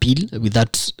appeal, with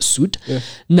that suit.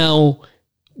 Now,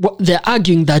 they're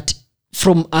arguing that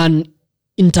from an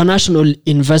international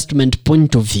investment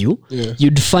point of view,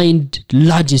 you'd find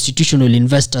large institutional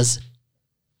investors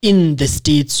in the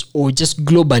States or just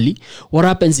globally. What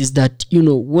happens is that,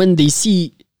 when they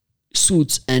see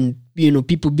suits and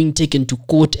people being taken to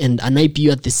court and an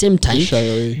IPO at the same time,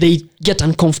 they get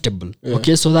uncomfortable.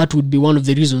 Okay, so that would be one of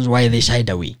the reasons why they shied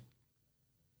away.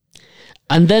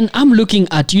 And then I'm looking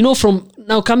at, from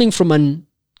now coming from an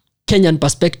Kenyan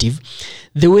perspective,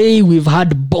 the way we've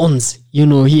had bonds, here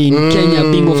in Kenya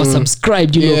being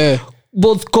oversubscribed,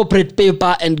 both corporate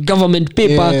paper and government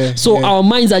paper. So our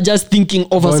minds are just thinking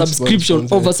oversubscription.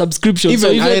 Even so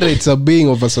I-rates are being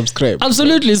oversubscribed.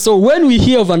 Absolutely. So when we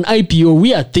hear of an IPO,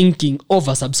 we are thinking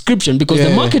oversubscription because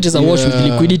the market is awash with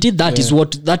liquidity. That is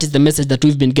the message that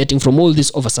we've been getting from all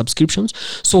these oversubscriptions.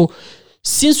 So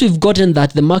since we've gotten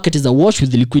that the market is awash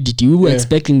with the liquidity, we were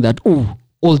expecting that,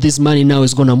 all this money now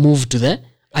is going to move to the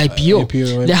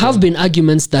IPO. There have been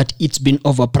arguments that it's been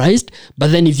overpriced,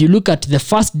 but then if you look at the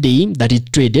first day that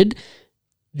it traded,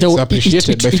 it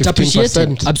appreciated by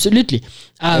 15%. Absolutely.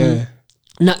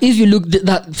 Now, if you look,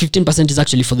 that 15% is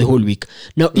actually for the whole week.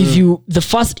 Now, if you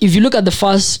look at the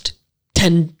first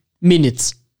 10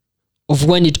 minutes of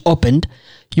when it opened,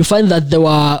 you find that there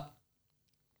were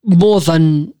more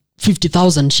than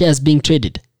 50,000 shares being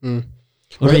traded.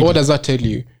 What does that tell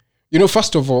you?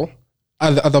 First of all,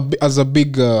 as a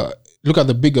big look at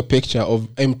the bigger picture of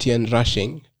MTN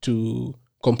rushing to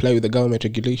comply with the government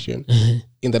regulation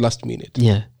in the last minute.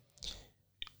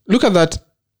 Look at that.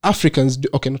 Africans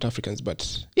not Africans,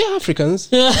 but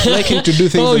Africans liking to do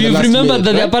things. Oh, you've remembered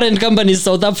that their parent company is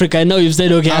South Africa, and now you've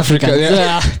said Africans.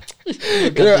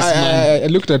 I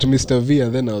looked at Mr. V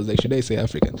and then I was like, should I say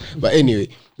African? But anyway,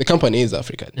 the company is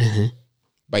African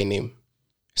by name.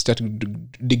 Start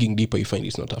digging deeper, you find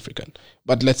it's not African.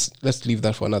 But let's leave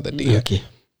that for another day. Okay.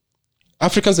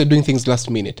 Africans are doing things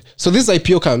last minute. So this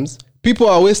IPO comes, people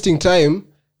are wasting time.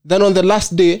 Then on the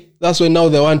last day, that's when now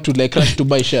they want to like rush to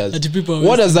buy shares.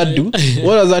 What does that do?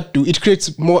 What does that do? It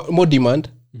creates more demand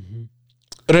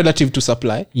relative to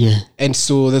supply. Yeah. And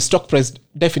so the stock price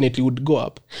definitely would go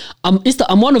up. I'm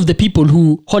one of the people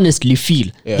who honestly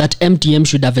feel that MTN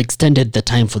should have extended the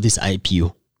time for this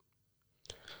IPO.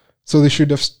 So they should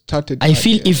have started. I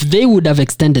feel if they would have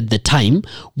extended the time,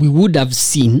 we would have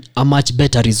seen a much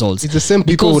better results. It's the same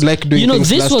people who would like doing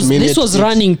things last minute. This was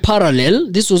running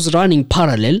parallel.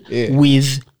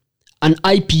 With an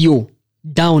IPO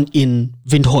down in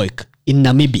Windhoek in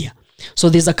Namibia. So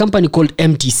there's a company called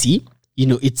MTC.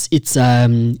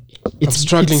 I'm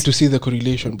struggling to see the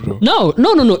correlation, bro. No.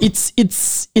 It's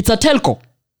a telco.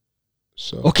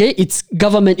 So okay, it's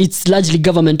government. It's largely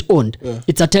government owned. Yeah.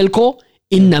 It's a telco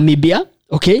in Namibia.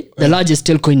 Okay, the largest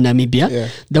telco in Namibia. Yeah.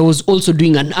 That was also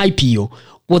doing an IPO.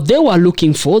 What they were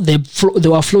looking for, they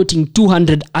were floating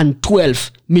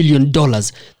 $212 million,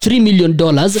 $3 million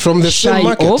from the same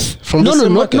market.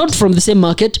 Not from the same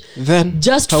market. Then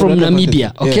just from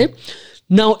Namibia. Okay. Yeah.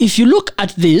 Now, if you look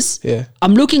at this,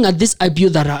 I'm looking at this IPO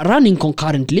that are running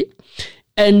concurrently,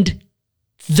 and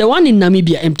the one in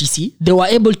Namibia, MTC, they were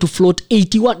able to float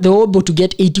 81. They were able to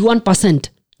get 81%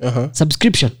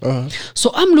 subscription.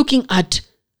 So I'm looking at,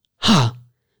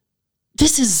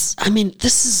 this is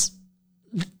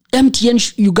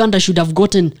MTN Uganda should have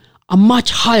gotten a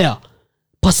much higher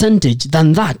percentage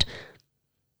than that.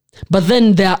 But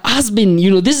then there has been,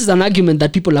 this is an argument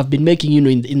that people have been making, in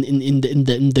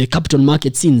the capital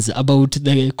market scenes about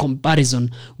the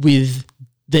comparison with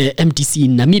the MTC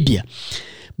in Namibia.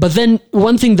 But then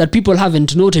one thing that people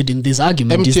haven't noted in this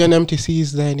argument is MTC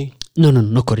is there any?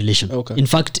 No correlation. Okay. In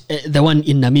fact, the one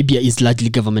in Namibia is largely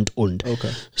government owned.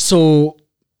 Okay. So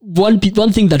one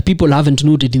thing that people haven't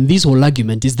noted in this whole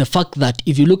argument is the fact that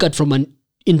if you look at from an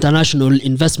international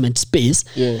investment space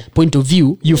point of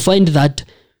view, you find that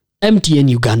MTN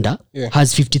Uganda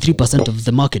has 53% of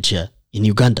the market share in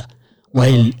Uganda,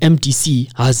 while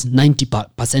MTC has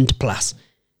 90% plus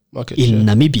market in share.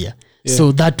 Namibia. Yeah.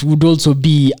 So that would also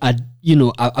be a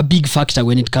big factor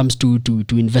when it comes to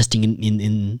investing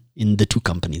in the two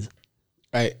companies.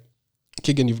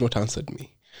 Keegan, you've not answered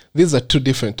me. These are two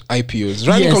different IPOs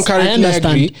running concurrently. I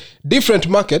agree. Different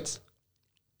markets.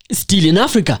 Still in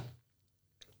Africa.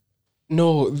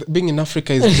 No, being in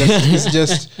Africa is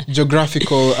just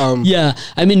geographical. Yeah,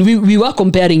 I mean we were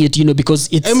comparing it, because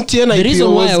it's MTN the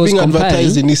reason why was being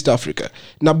advertised in East Africa.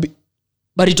 Now,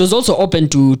 but it was also open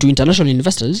to international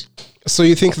investors. So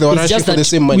you think they were running for the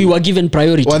same money? We were given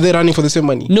priority. Were they running for the same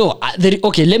money? No.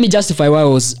 Okay, let me justify why I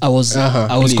was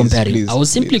comparing. Please, I was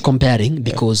simply comparing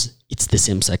because it's the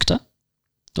same sector.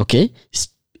 Okay,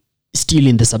 still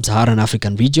in the sub-Saharan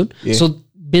African region. Yeah. So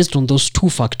based on those two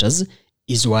factors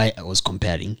is why I was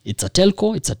comparing. It's a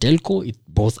telco.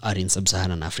 Both are in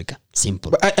sub-Saharan Africa.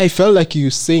 Simple. But I felt like you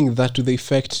saying that to the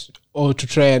effect or to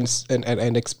try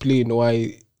and explain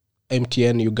why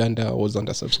MTN Uganda was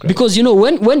undersubscribed. Because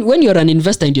when you're an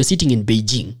investor and you're sitting in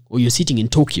Beijing or you're sitting in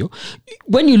Tokyo,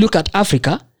 when you look at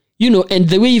Africa, and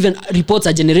the way even reports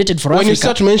are generated for when Africa, you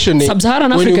start mentioning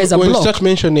sub-Saharan Africa is a block. When you start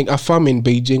mentioning a farm in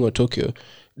Beijing or Tokyo,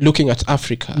 looking at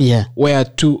Africa, where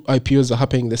two IPOs are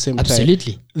happening at the same time,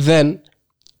 then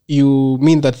you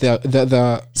mean that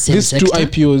these sector? Two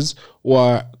IPOs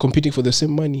were competing for the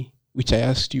same money, which I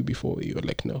asked you before. You were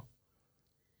like, no.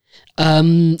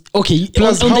 Okay.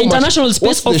 Plus, on the international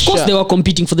space, of course, they were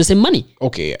competing for the same money.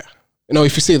 Okay, yeah. Now,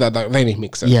 if you say that, then it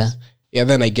makes sense. Yeah,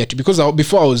 then I get you. Because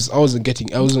before I wasn't getting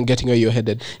where you're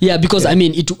headed. Yeah, because I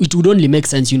mean, it would only make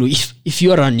sense, if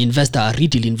you're an investor, a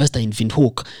retail investor in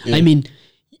Windhoek. I mean,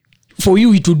 for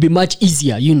you, it would be much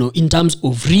easier, in terms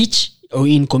of reach or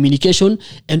in communication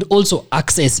and also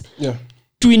access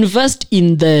to invest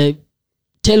in the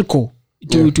telco.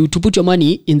 To put your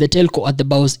money in the telco at the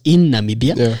bows in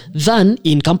Namibia than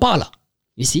in Kampala.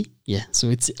 You see? Yeah. So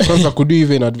it's could you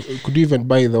even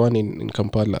buy the one in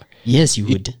Kampala? Yes, you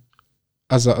would.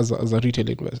 As a retail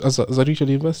investor. As a retail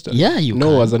investor? Yeah, you can.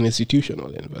 No, as an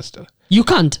institutional investor. You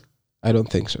can't. I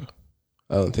don't think so.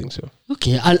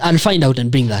 Okay, I'll find out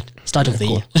and bring that start of the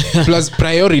year. Plus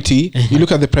priority, you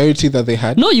look at the priority that they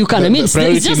had. No, you can. It's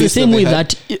just the same way that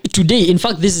today, in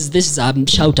fact, this is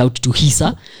shout out to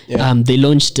HISA. They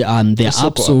launched their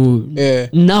app, so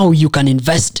now you can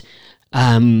invest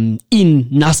in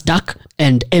NASDAQ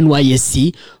and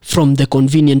NYSE from the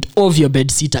convenient of your bed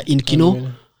sitter in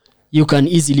Kino. You can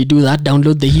easily do that.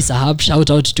 Download the HISA hub.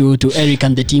 Shout out to Eric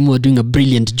and the team who are doing a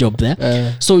brilliant job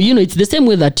there. So, it's the same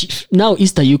way that now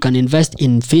Easter you can invest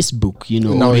in Facebook,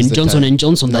 or in Johnson &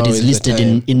 Johnson that is listed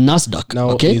in NASDAQ.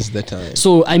 Now is the time.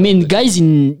 So, I mean, guys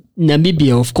in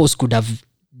Namibia, of course, could have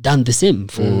done the same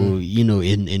for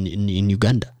in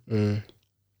Uganda.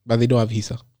 But they don't have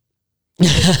HISA.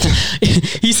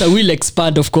 HISA will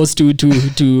expand, of course, to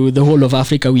the whole of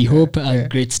Africa. We hope.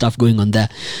 Great stuff going on there.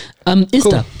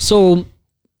 Esther, so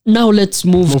now let's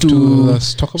move to the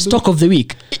stock of the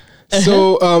week.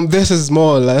 So this is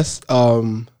more or less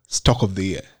stock of the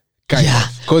year.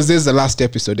 Because this is the last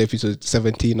episode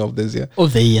 17 of this year.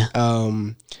 Of the year.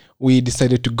 We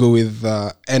decided to go with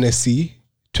NSE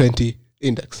 20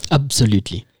 index.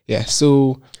 Absolutely. Yeah.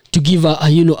 So to give a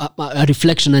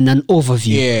reflection and an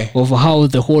overview of how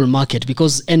the whole market,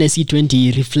 because NSE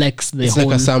 20 reflects the whole. It's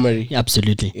like a summary.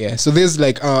 Absolutely. Yeah. So there's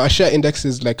like a share index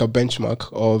is like a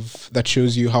benchmark that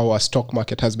shows you how a stock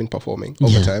market has been performing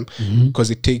over time, because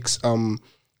it takes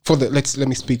let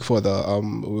me speak for the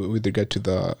with regard to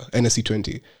the NSE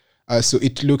 20. So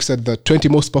it looks at the 20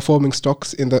 most performing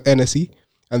stocks in the NSE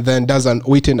and then does an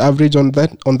weighted average on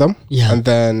them. Yeah. And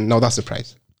then now that's the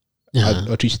price.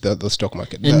 At which the stock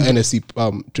market, the NSE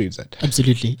trades at.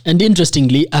 Absolutely. And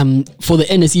interestingly, for the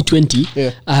NSE 20,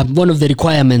 one of the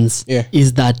requirements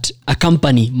is that a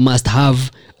company must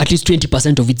have at least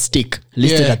 20% of its stake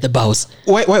listed at the bourse.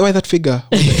 Why that figure?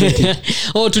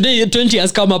 Oh, today 20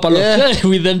 has come up a lot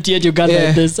with MTN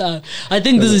Uganda. This, I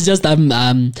think this is just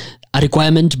a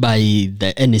requirement by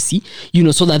the NSE,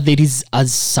 so that there is a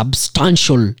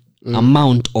substantial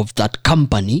amount of that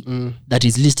company that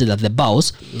is listed at the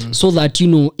bourse, so that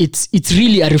it's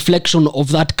really a reflection of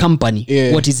that company,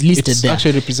 what is listed it's there.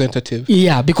 Actually representative.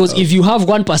 Yeah, because if you have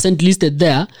 1% listed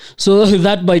there, so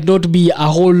that might not be a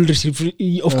whole,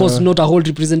 of course, not a whole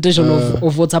representation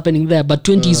of what's happening there, but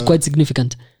 20 is quite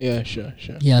significant. Yeah, sure.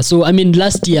 Yeah, so I mean,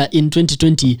 last year in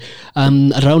 2020,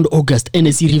 around August,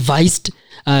 NSE revised.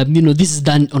 This is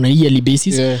done on a yearly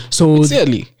basis. Yeah. So it's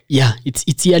yearly. Yeah,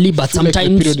 it's yearly, but sometimes like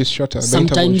the period is shorter,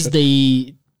 sometimes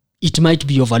it might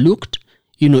be overlooked,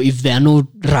 if there are no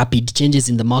rapid changes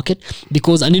in the market.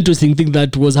 Because an interesting thing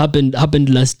that happened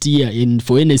last year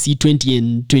for NSE 20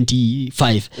 and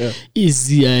 25 is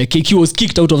KQ was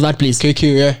kicked out of that place.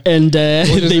 KQ, and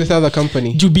what is this other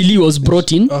company? Jubilee was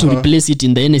brought in to replace it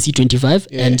in the NSE 25,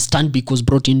 and Stanbic was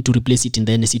brought in to replace it in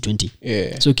the NSE 20.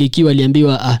 Yeah. So KQ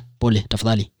aliambiwa pole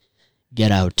tafadhali,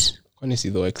 get out.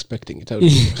 Honestly, they were expecting it out.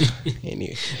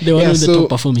 Anyway, they were the top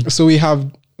performing. So we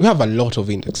have a lot of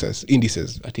indices. We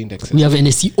have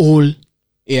NSE all.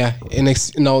 Yeah,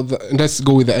 now let's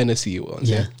go with the NSE ones.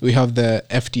 Yeah. We have the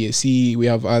FTSE. We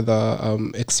have other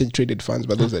exchange traded funds,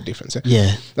 but there's a difference.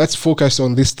 Yeah. Let's focus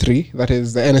on these three. That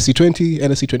is the NSE 20,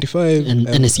 NSE 25, and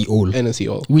NSE all.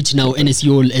 NSE all. Which now NSE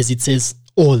all, as it says,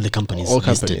 all the companies. All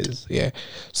companies. Listed. Yeah.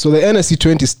 So the NSE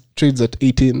 20 trades at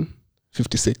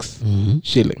 1856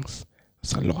 shillings.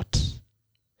 That's a lot.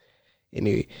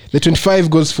 Anyway, the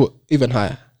 25 goes for even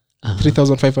higher,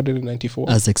 3,594.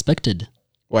 As expected.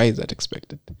 Why is that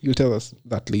expected? You'll tell us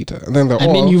that later. And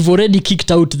then you've already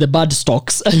kicked out the bad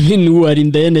stocks. who are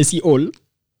in the NSE all.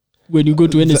 When you go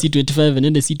to NSE 25 and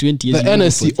NSE 20. The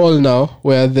NSE all now,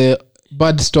 where the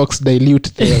bad stocks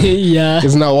dilute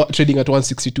is now trading at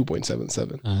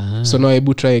 162.77. So now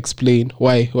Ebu try explain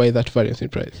why that variance in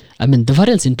price. I mean, the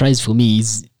variance in price for me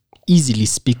easily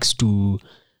speaks to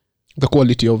the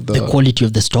quality of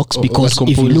the stocks, because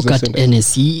if you look at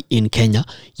NSE in Kenya,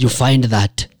 you find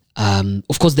that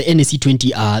of course the NSE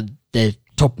 20 are the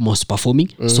topmost performing.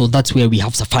 So that's where we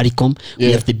have Safaricom,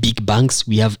 we have the big banks,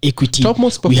 we have Equity,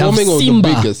 topmost performing, or the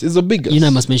biggest? Is the biggest. I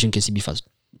must mention KCB first.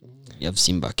 You have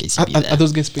Simba, KCB. Are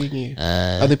those guys paying you?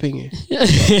 Are they paying you?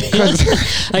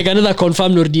 I can neither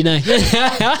confirm nor deny.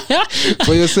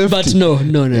 For your safety. But no.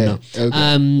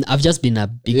 Okay. I've just been a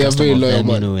big customer of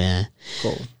them.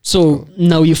 Cool. So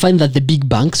now you find that the big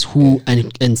banks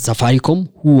and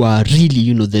Safaricom, who are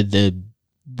really, the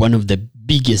one of the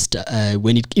biggest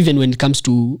when it comes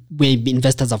to where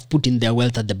investors have put in their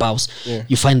wealth at the bourse,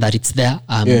 you find that it's there.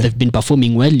 They've been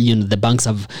performing well. The banks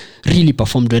have really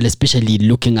performed well, especially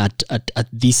looking at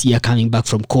this year coming back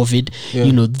from COVID.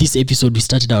 This episode, we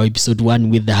started our episode 1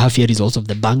 with the half year results of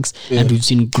the banks, and we've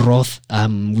seen growth.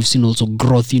 We've seen also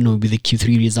growth, with the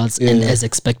Q3 results, and as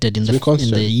expected in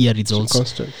the year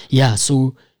results. Yeah,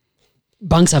 so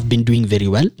banks have been doing very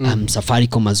well.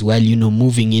 Safaricom as well,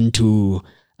 moving into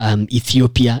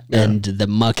Ethiopia and the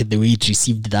market, the way it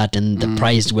received that, and the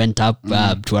price went up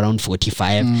to around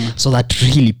 45. So that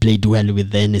really played well with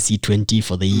the NSE 20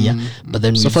 for the year. But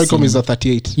then Safaricom is at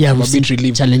 38. Yeah, we've seen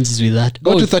challenges with that.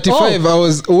 Go to 35. I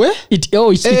was where? It's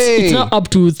now up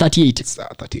to 38. It's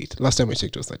 38. Last time I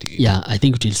checked, it was 38. Yeah, I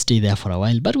think it will stay there for a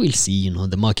while, but we'll see.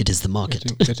 The market is the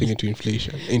market. Getting into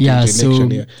inflation.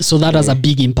 So that has a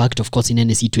big impact, of course, in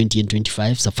NSE 20 and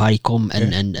 25. Safaricom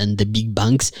and the big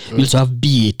banks. We also have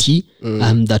BA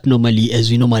BAT, that normally, as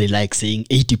we normally like saying,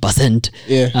 80%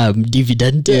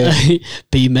 dividend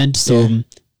payment. So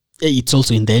it's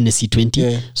also in the NSE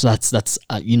 20. So that's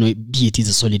BAT is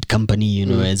a solid company,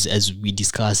 as we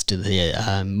discussed,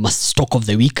 the stock of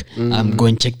the week. Go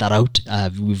and check that out.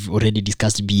 We've already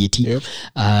discussed BAT.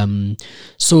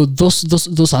 So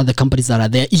those are the companies that are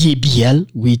there. EABL,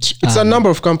 which it's a number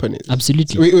of companies.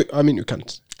 Absolutely. You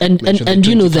can't. And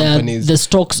the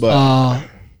stocks are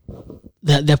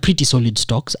they're pretty solid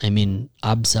stocks. I mean,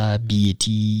 ABSA, BAT,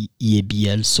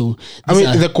 EABL. So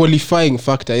the qualifying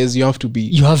factor is you have to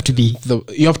be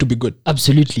good.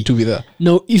 Absolutely. To be there.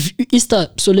 No,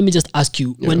 so let me just ask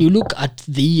you, when you look at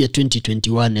the year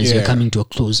 2021 as you're coming to a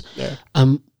close,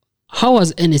 how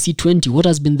was NSE 20? What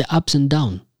has been the ups and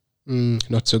downs?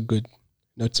 Not so good.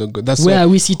 That's where are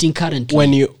we sitting currently?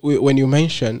 When you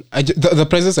mention the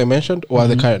prices I mentioned or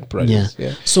the current prices.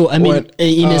 So I mean,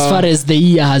 as far as the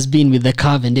year has been with the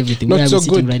curve and everything, where are we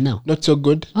sitting right now? Not so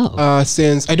good.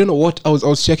 Since I don't know what I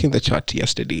was checking the chart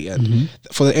yesterday, and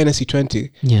for the NSE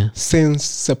 20, since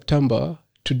September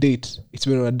to date, it's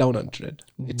been on a downward trend.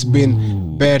 It's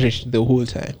been bearish the whole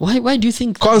time. Why do you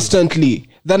think constantly?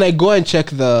 Then I go and check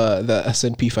the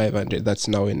S&P 500 that's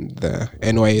now in the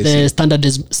NYSE.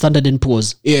 The Standard &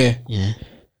 Poor's. Yeah.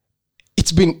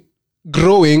 It's been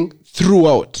growing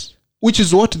throughout, which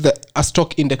is what a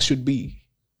stock index should be.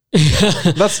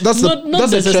 That's not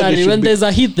necessarily. When there's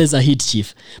a hit,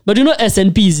 chief. But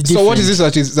S&P is different. So what is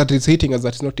this that is hitting us?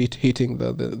 That's not hitting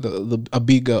a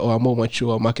bigger or a more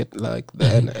mature market like the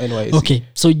NYSE. Okay,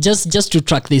 so just to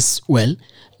track this well,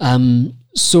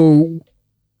 so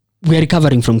we are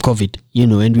recovering from COVID,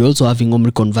 and we're also having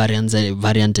Omicron variant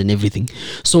and everything.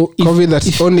 So COVID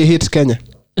that's only hit Kenya.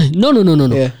 No.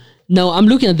 Yeah. Now I'm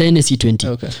looking at the NSE 20.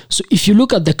 Okay. So if you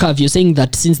look at the curve, you're saying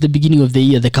that since the beginning of the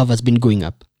year, the curve has been going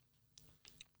up.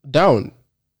 Down.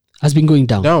 Has been going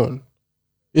down. Down.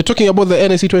 You're talking about the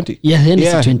NSE 20? Yeah, the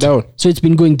NSE 20. Down. So it's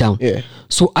been going down. Yeah.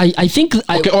 So I think...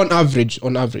 Okay, on average.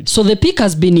 So the peak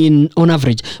has been on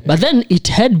average. But then it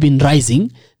had been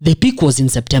rising. The peak was in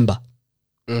September.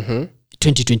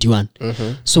 2021.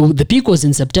 So the peak was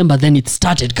in September, then it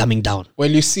started coming down. Well,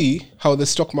 you see how the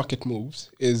stock market moves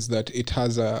is that it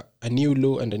has a new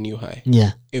low and a new high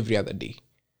every other day.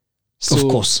 So, of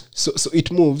course. So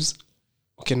it moves...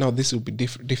 Okay, now this will be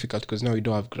difficult because now we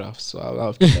don't have graphs, so I'll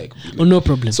have to no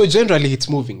problem. So generally, it's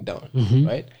moving down,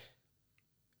 right?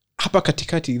 Hapa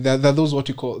katikati, there are those what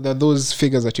you call, there are those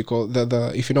figures that you call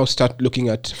the if you now start looking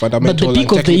at fundamental. But the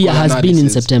peak of the year has been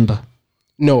in September.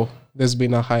 No, there's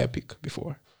been a higher peak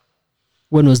before.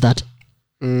 When was that?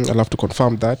 I'll have to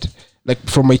confirm that. Like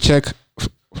from my check,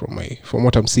 from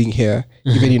what I'm seeing here,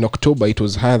 even in October, it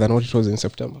was higher than what it was in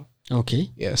September. Okay.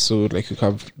 Yeah, so you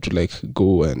have to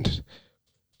go and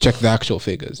check the actual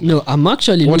figures. No, I'm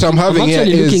actually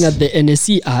looking at the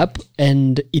NSE app,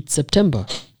 and it's September.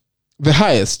 The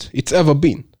highest it's ever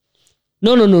been.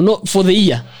 No, for the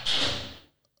year.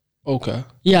 Okay.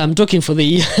 Yeah, I'm talking for the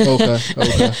year. Okay.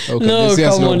 No,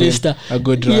 come on, Esther. A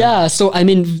good run. Yeah, so I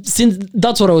mean, since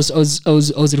that's what I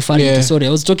was referring to. Sorry, I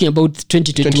was talking about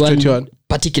 2021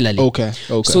 particularly. Okay.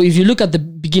 So if you look at the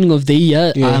beginning of the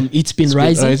year, it's been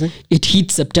rising. It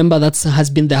hit September. That has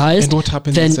been the highest. And what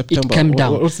happens then in September? It came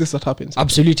down. What's this that happens?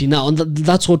 Absolutely. Now,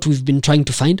 that's what we've been trying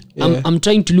to find. Yeah. I'm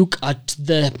trying to look at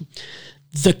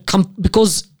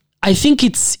because I think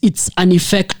it's an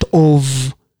effect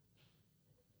of.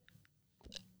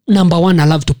 Number one, I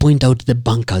love to point out the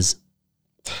bankers.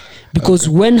 Because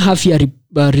when half-year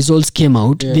results came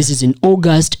out, this is in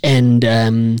August and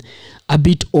a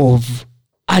bit of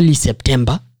early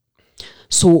September.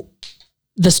 So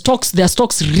their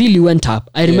stocks really went up.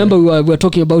 I remember we were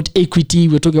talking about equity,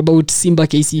 we were talking about Simba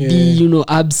KCB,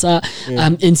 ABSA,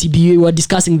 NCBA, we were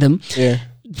discussing them. Yeah.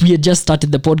 We had just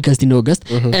started the podcast in August.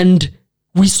 And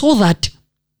we saw that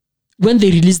when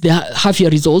they released their half-year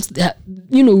results,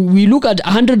 we look at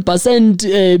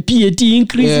 100% PAT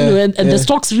increase, and the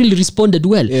stocks really responded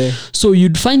well. Yeah. So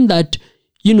you'd find that,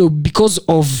 because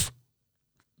of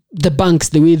the banks,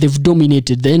 the way they've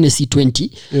dominated the NSE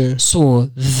 20, so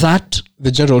that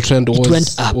the general trend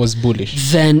went up, was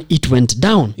bullish. Then it went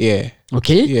down. Yeah.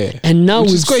 Okay. Yeah. And now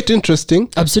it's quite interesting.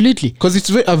 Absolutely. Because it's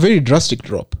a very drastic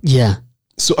drop. Yeah.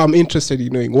 So I'm interested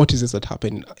in knowing what is this that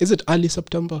happened. Is it early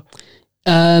September?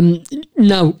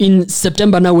 Now in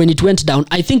September, now when it went down,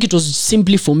 I think it was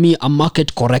simply for me a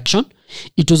market correction.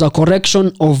 It was a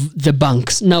correction of the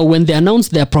banks. Now when they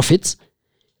announced their profits,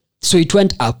 so it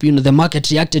went up, the market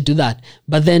reacted to that,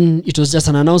 but then it was just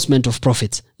an announcement of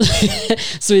profits.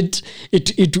 So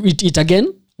it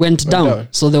again went down.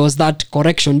 So there was that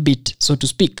correction bit, so to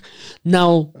speak.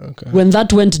 Now when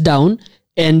that went down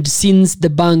And since the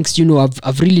banks,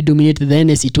 have really dominated the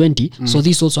NSE 20, so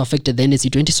this also affected the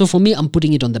NSE 20. So for me, I'm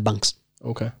putting it on the banks.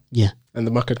 Okay. Yeah. And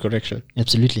the market correction.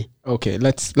 Absolutely. Okay,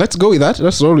 let's go with that.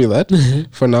 Let's roll with that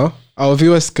for now. Our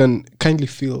viewers can kindly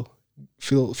feel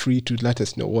free to let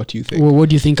us know what you think. Well, what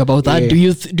do you think about that?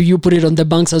 Yeah. Do you put it on the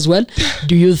banks as well?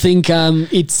 Do you think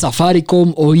it's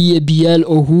Safaricom or EABL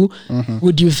or who? Mm-hmm.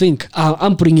 What do you think?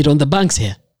 I'm putting it on the banks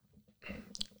here.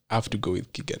 I have to go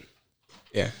with Keegan.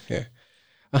 Yeah.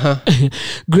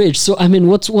 Great. So I mean,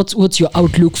 what's your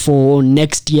outlook for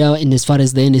next year in as far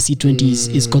as the NSE 20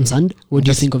 is concerned? What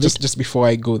do you think of it? Just before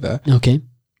I go there. Okay.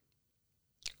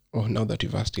 Oh, now that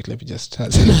you've asked it, let me just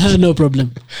no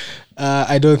problem.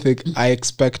 I don't think I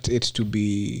expect it to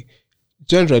be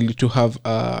generally to have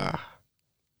a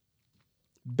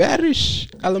bearish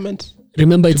element.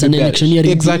 Remember, it's an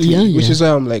electioneering. Exactly, which is why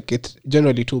I'm like, it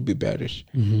generally it will be bearish.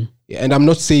 Mm-hmm. Yeah, and I'm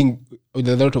not saying with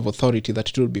a lot of authority that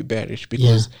it will be bearish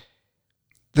because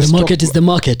the market is the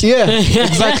market. Yeah,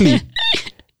 exactly.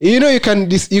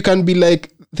 You can be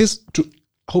like this.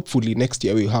 Hopefully next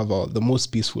year we'll have the most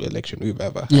peaceful election we've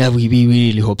ever had. Yeah, we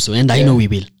really hope so, and I know we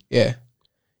will. Yeah,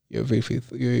 you're very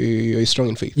faithful. You're strong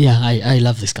in faith. Yeah, I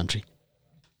love this country.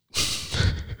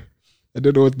 I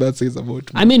don't know what that says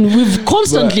about me. I mean, we've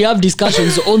constantly have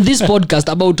discussions on this podcast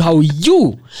about how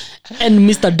you and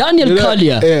Mr. Daniel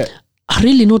Collier are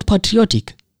really not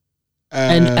patriotic.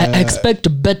 And I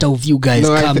expect better of you guys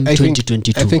come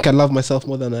 2022. I think I love myself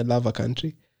more than I love a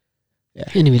country. Yeah.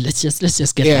 Anyway, let's just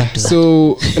get back to that.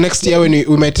 So next year when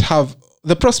we might have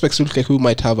the prospects look like we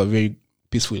might have a very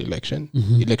peaceful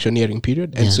electioneering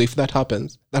period, and so if that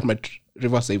happens, that might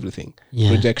reverse everything,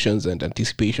 projections and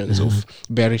anticipations of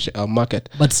bearish market.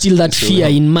 But still, that fear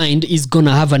in mind is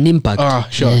gonna have an impact.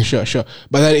 Sure.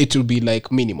 But then it will be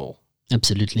like minimal.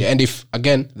 Absolutely. And if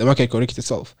again the market corrects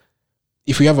itself,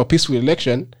 if we have a peaceful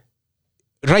election,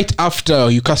 right after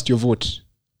you cast your vote,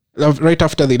 right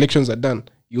after the elections are done,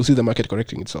 you'll see the market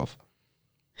correcting itself.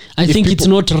 I think it's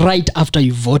not right after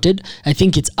you voted. I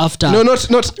think it's after. No, not.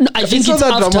 I think it's not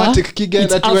that after, dramatic, Keegan.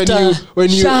 That when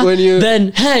you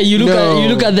then you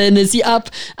look at the NSE app.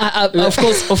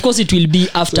 Of course, it will be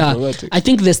after. I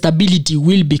think the stability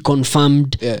will be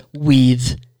confirmed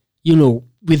with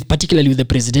particularly with the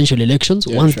presidential elections,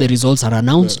 once the results are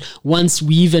announced, once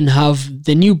we even have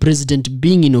the new president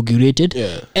being inaugurated,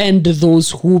 and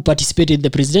those who participated in the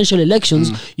presidential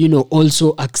elections,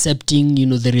 also accepting,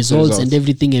 the results and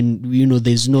everything, and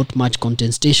there's not much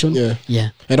contestation. Yeah.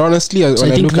 And honestly, so I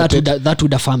think that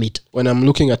would affirm it. When I'm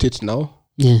looking at it now,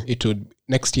 it would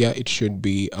next year it should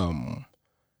be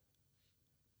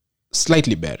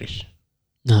slightly bearish.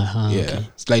 Okay.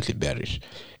 Slightly bearish.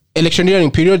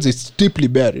 Electioneering periods is steeply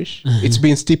bearish. It's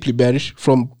been steeply bearish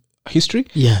from history.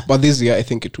 But this year I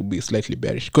think it will be slightly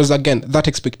bearish because again that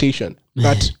expectation,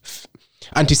 that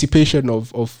anticipation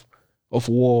of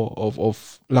war,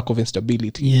 of lack of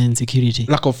instability, insecurity,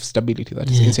 lack of stability,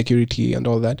 that is insecurity and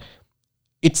all that,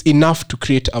 it's enough to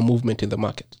create a movement in the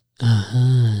market.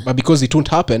 But because it won't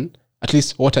happen, at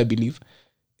least what I believe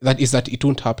that it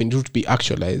won't happen, it won't be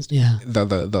actualized,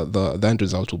 the end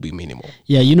result will be minimal.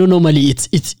 Normally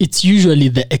it's usually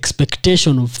the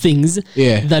expectation of things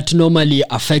that normally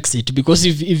affects it, because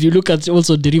if you look at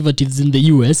also derivatives in the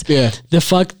US, the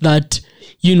fact that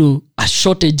a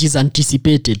shortage is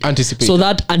anticipated. So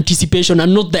that anticipation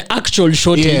and not the actual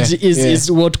shortage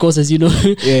is what causes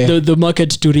the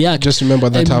market to react. Just remember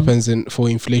that happens for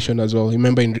inflation as well.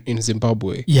 Remember in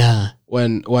Zimbabwe,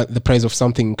 when the price of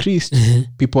something increased,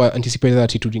 people anticipated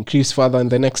that it would increase further in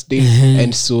the next day,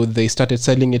 and so they started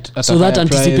selling it at a higher that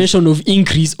anticipation price. Of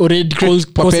increase already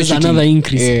causes another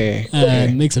increase.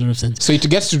 Makes a lot of sense. So it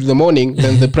gets to the morning,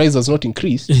 then the price does not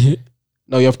increase.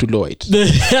 Now you have to lower it.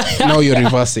 Now you're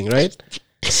reversing, right?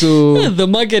 So the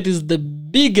market is the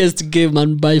biggest game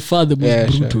and by far the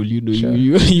most brutal.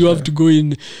 You have to go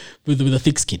in with a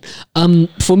thick skin.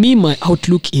 For me, my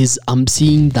outlook is I'm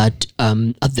seeing that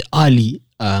at the early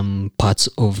parts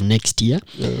of next year,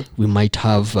 we might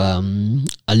have a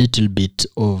little bit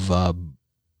of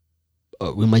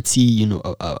we might see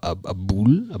a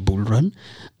bull run.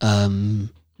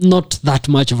 Not that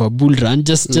much of a bull run,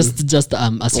 just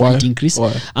a slight increase.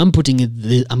 Why? I'm putting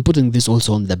this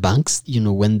also on the banks.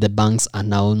 When the banks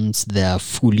announce their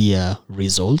full year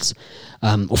results,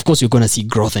 of course you're gonna see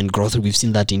growth. We've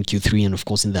seen that in Q3 and of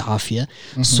course in the half year.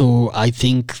 So I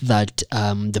think that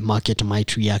the market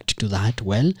might react to that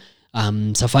well.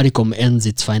 Safaricom ends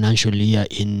its financial year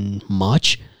in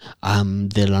March.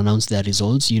 They'll announce their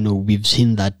results. We've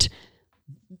seen that,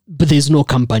 but there's no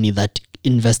company that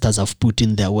investors have put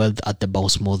in their wealth at the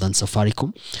bounce more than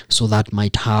Safaricom, so that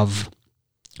might have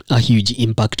a huge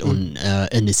impact on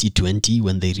NSE 20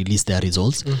 when they release their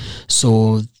results.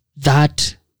 So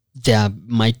that there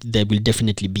will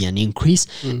definitely be an increase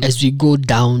as we go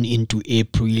down into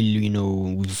April.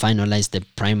 We finalize the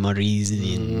primaries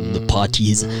in the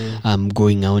parties,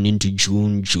 going on into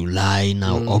June, July,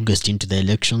 now August into the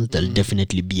elections. There'll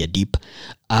definitely be a dip.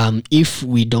 If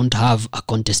we don't have a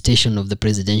contestation of the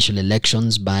presidential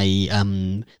elections by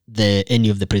any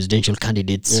of the presidential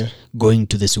candidates going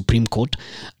to the Supreme Court,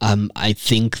 I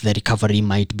think the recovery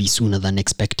might be sooner than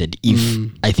expected.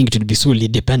 I think it will be solely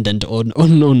dependent on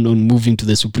moving to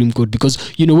the Supreme Court, because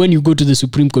when you go to the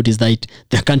Supreme Court, is that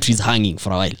the country is hanging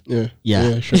for a while.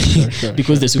 Sure.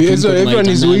 Because the Supreme Court everyone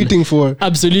is waiting for.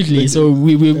 Absolutely. So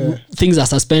we things are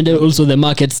suspended. Also, the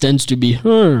market tends to be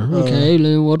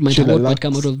okay. What might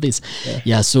come out of this?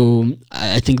 So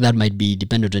I think that might be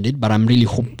dependent on it, but I'm really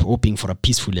hoping for a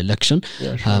peaceful election.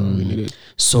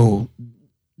 So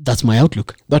that's my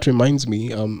outlook. That reminds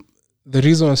me, the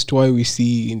reason as to why we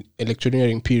see in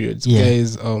electioneering periods,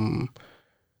 guys,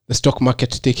 the stock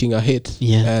market taking a hit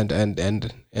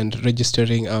and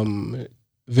registering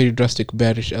very drastic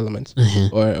bearish elements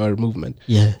or movement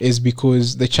is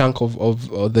because the chunk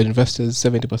of the investors,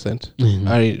 70%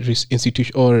 are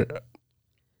institution or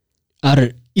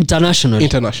are international.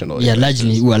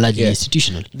 Largely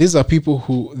institutional. These are people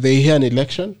who they hear an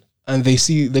election and they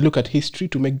look at history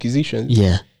to make decisions.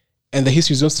 And the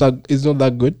history is not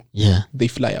that good. They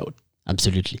fly out.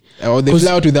 Absolutely. Or they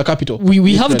fly out with their capital.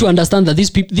 We have to understand that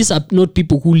these are not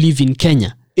people who live in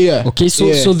Kenya. Okay.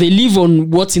 So they live on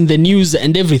what's in the news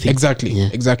and everything.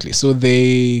 Exactly. So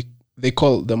they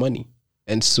call the money,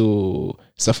 and so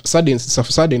suddenly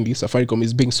Safaricom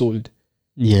is being sold.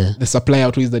 The supply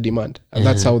outweighs the demand, and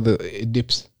that's how it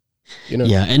dips.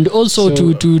 And also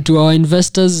to our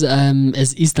investors,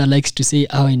 as Easter likes to say,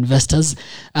 our investors,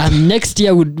 next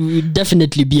year would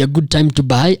definitely be a good time to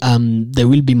buy. There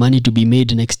will be money to be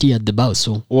made next year at the bow,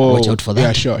 so watch out for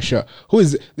that. Sure.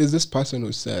 There's this person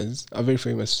who says, a very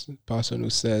famous person who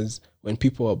says, when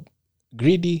people are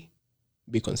greedy,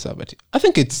 be conservative. I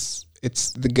think it's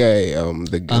the guy,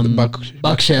 the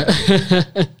Berkshire.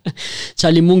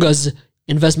 Charlie Munger's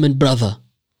investment brother,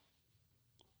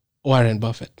 Warren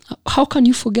Buffett. How can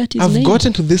you forget his name? I've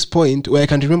gotten to this point where I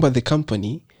can remember the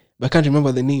company, but I can't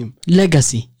remember the name.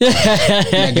 Legacy.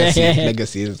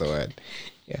 Legacy is the word.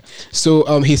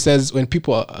 So he says, when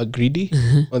people are greedy,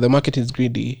 when the market is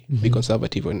greedy, be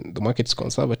conservative. When the market is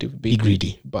conservative, be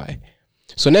greedy. Buy.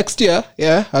 So next year,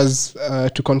 as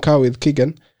to concur with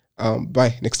Keegan,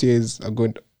 buy. Next year is a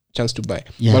good chance to buy.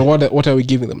 But what are we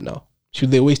giving them now?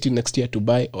 Should they wait till next year to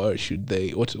buy, or should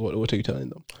they? What are you telling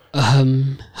them?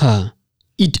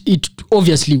 It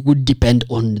obviously would depend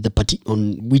on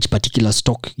on which particular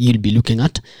stock you'll be looking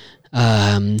at.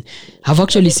 I've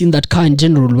actually seen that car in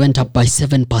general went up by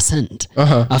 7%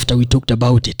 after we talked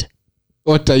about it.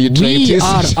 What are you trying to say?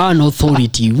 We are an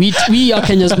authority. We are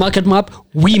Kenya's market map.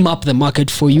 We map the market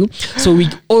for you. So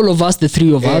all of us, the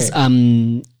three of us,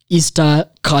 Easter,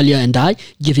 Kalia, and I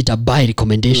give it a buy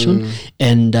recommendation,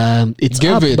 and it's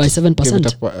up by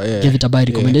 7%. Give it a buy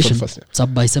recommendation. It's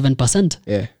up by 7%.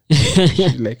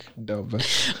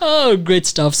 Oh, great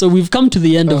stuff! So we've come to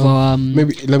the end of our.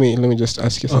 Maybe let me just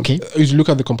ask you something. Okay. You look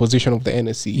at the composition of the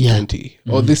NSE 20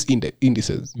 or this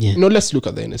indices. No, let's look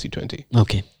at the NSE 20.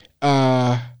 Okay.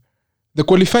 The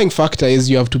qualifying factor is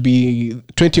you have to be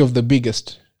 20 of the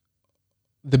biggest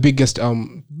well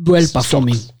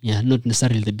performing stocks. Not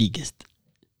necessarily the biggest.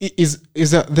 Is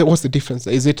that what's the difference?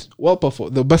 Is it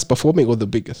the best performing or the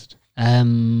biggest?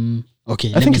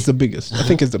 Okay, I think it's the biggest. I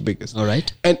think it's the biggest. All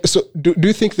right. And so do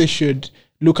you think they should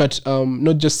look at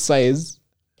not just size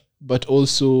but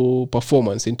also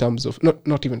performance in terms of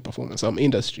not even performance,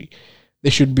 industry? They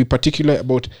should be particular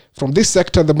about, from this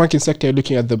sector, the banking sector, you're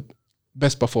looking at the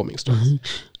best performing stocks.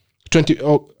 20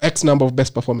 or X number of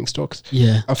best performing stocks.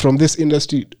 And from this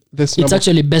industry, it's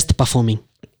actually best performing.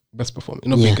 Best performing,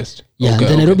 not biggest.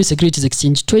 The Nairobi Securities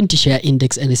Exchange 20 share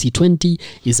index, NSE 20,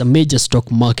 is a major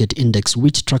stock market index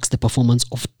which tracks the performance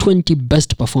of 20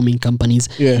 best performing companies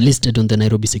listed on the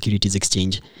Nairobi Securities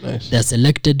Exchange. Nice. They are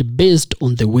selected based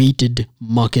on the weighted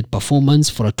market performance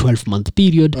for a 12-month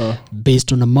period,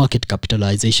 based on a market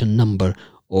capitalization number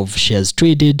of shares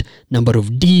traded, number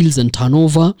of deals, and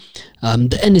turnover.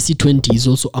 The NSE 20 is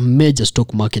also a major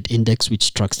stock market index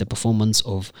which tracks the performance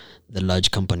of the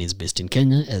large companies based in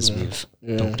Kenya, as we've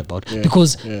talked about.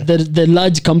 Because the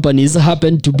large companies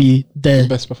happen to be the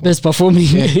best performing,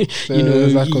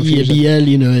 EABL,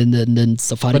 and then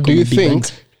Safaricom. But do you think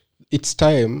it's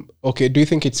time? Okay, do you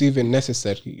think it's even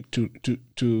necessary to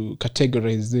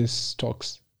categorize these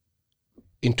stocks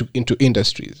into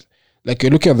industries? Like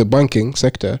you're looking at the banking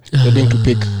sector, you're going to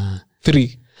pick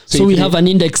 3. So we have an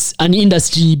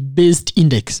industry-based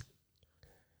index.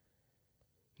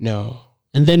 No.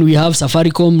 And then we have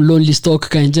Safaricom, Lonely Stock,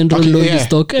 Kind General, Lonely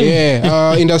Stock.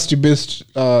 Yeah, industry-based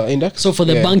index. So for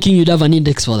the banking, you'd have an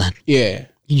index for that. Yeah.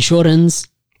 Insurance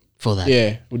for that.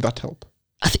 Yeah, would that help?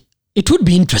 I think it would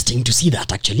be interesting to see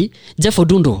that, actually. Jeff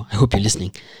Odundo, I hope you're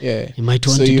listening. Yeah. You might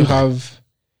want to do you have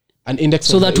an index.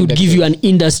 So that would give you an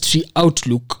industry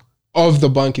outlook. Of the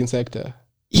banking sector.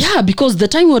 Yeah, because the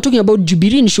time we were talking about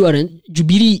Jubilee Insurance,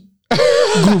 Jubilee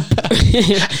Group,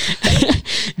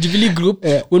 Jubilee Group,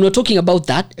 when we're talking about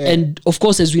that, and of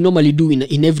course, as we normally do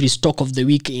in every stock of the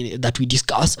week that we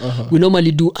discuss, we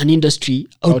normally do an industry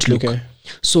outlook.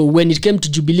 So when it came to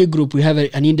Jubilee Group, we have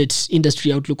an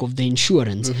industry outlook of the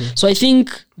insurance. So I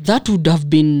think that would have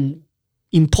been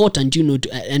important,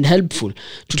 and helpful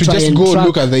to try just and go track.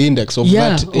 Look at the index of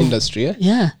that industry.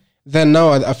 Yeah. Then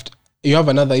now after you have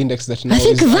another index that now I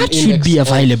think is that should be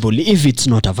available if it's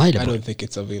not available. I don't think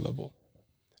it's available.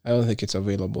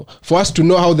 For us to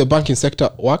know how the banking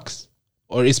sector works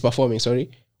or is performing,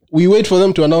 we wait for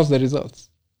them to announce the results.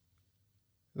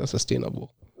 That's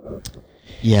sustainable.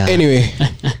 Yeah. Anyway,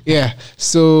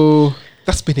 so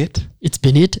that's been it. It's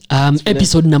been it.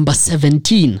 Episode number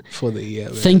 17 for the year.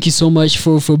 Thank you so much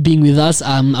for being with us.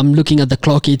 I'm looking at the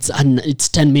clock. It's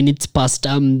 10 minutes past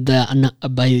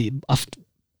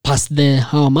past the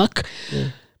hour mark.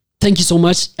 Thank you so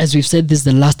much. As we've said, this is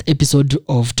the last episode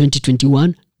of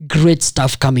 2021. Great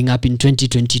stuff coming up in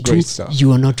 2022.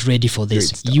 You are not ready for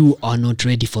this. You are not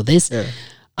ready for this.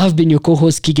 I've been your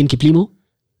co-host Keegan Kiplimo,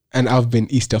 and I've been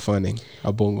Easter Fanning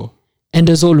Abongo. And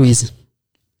as always,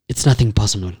 it's nothing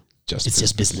personal. It's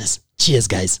just business. Cheers,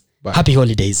 guys. Bye. Happy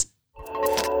holidays.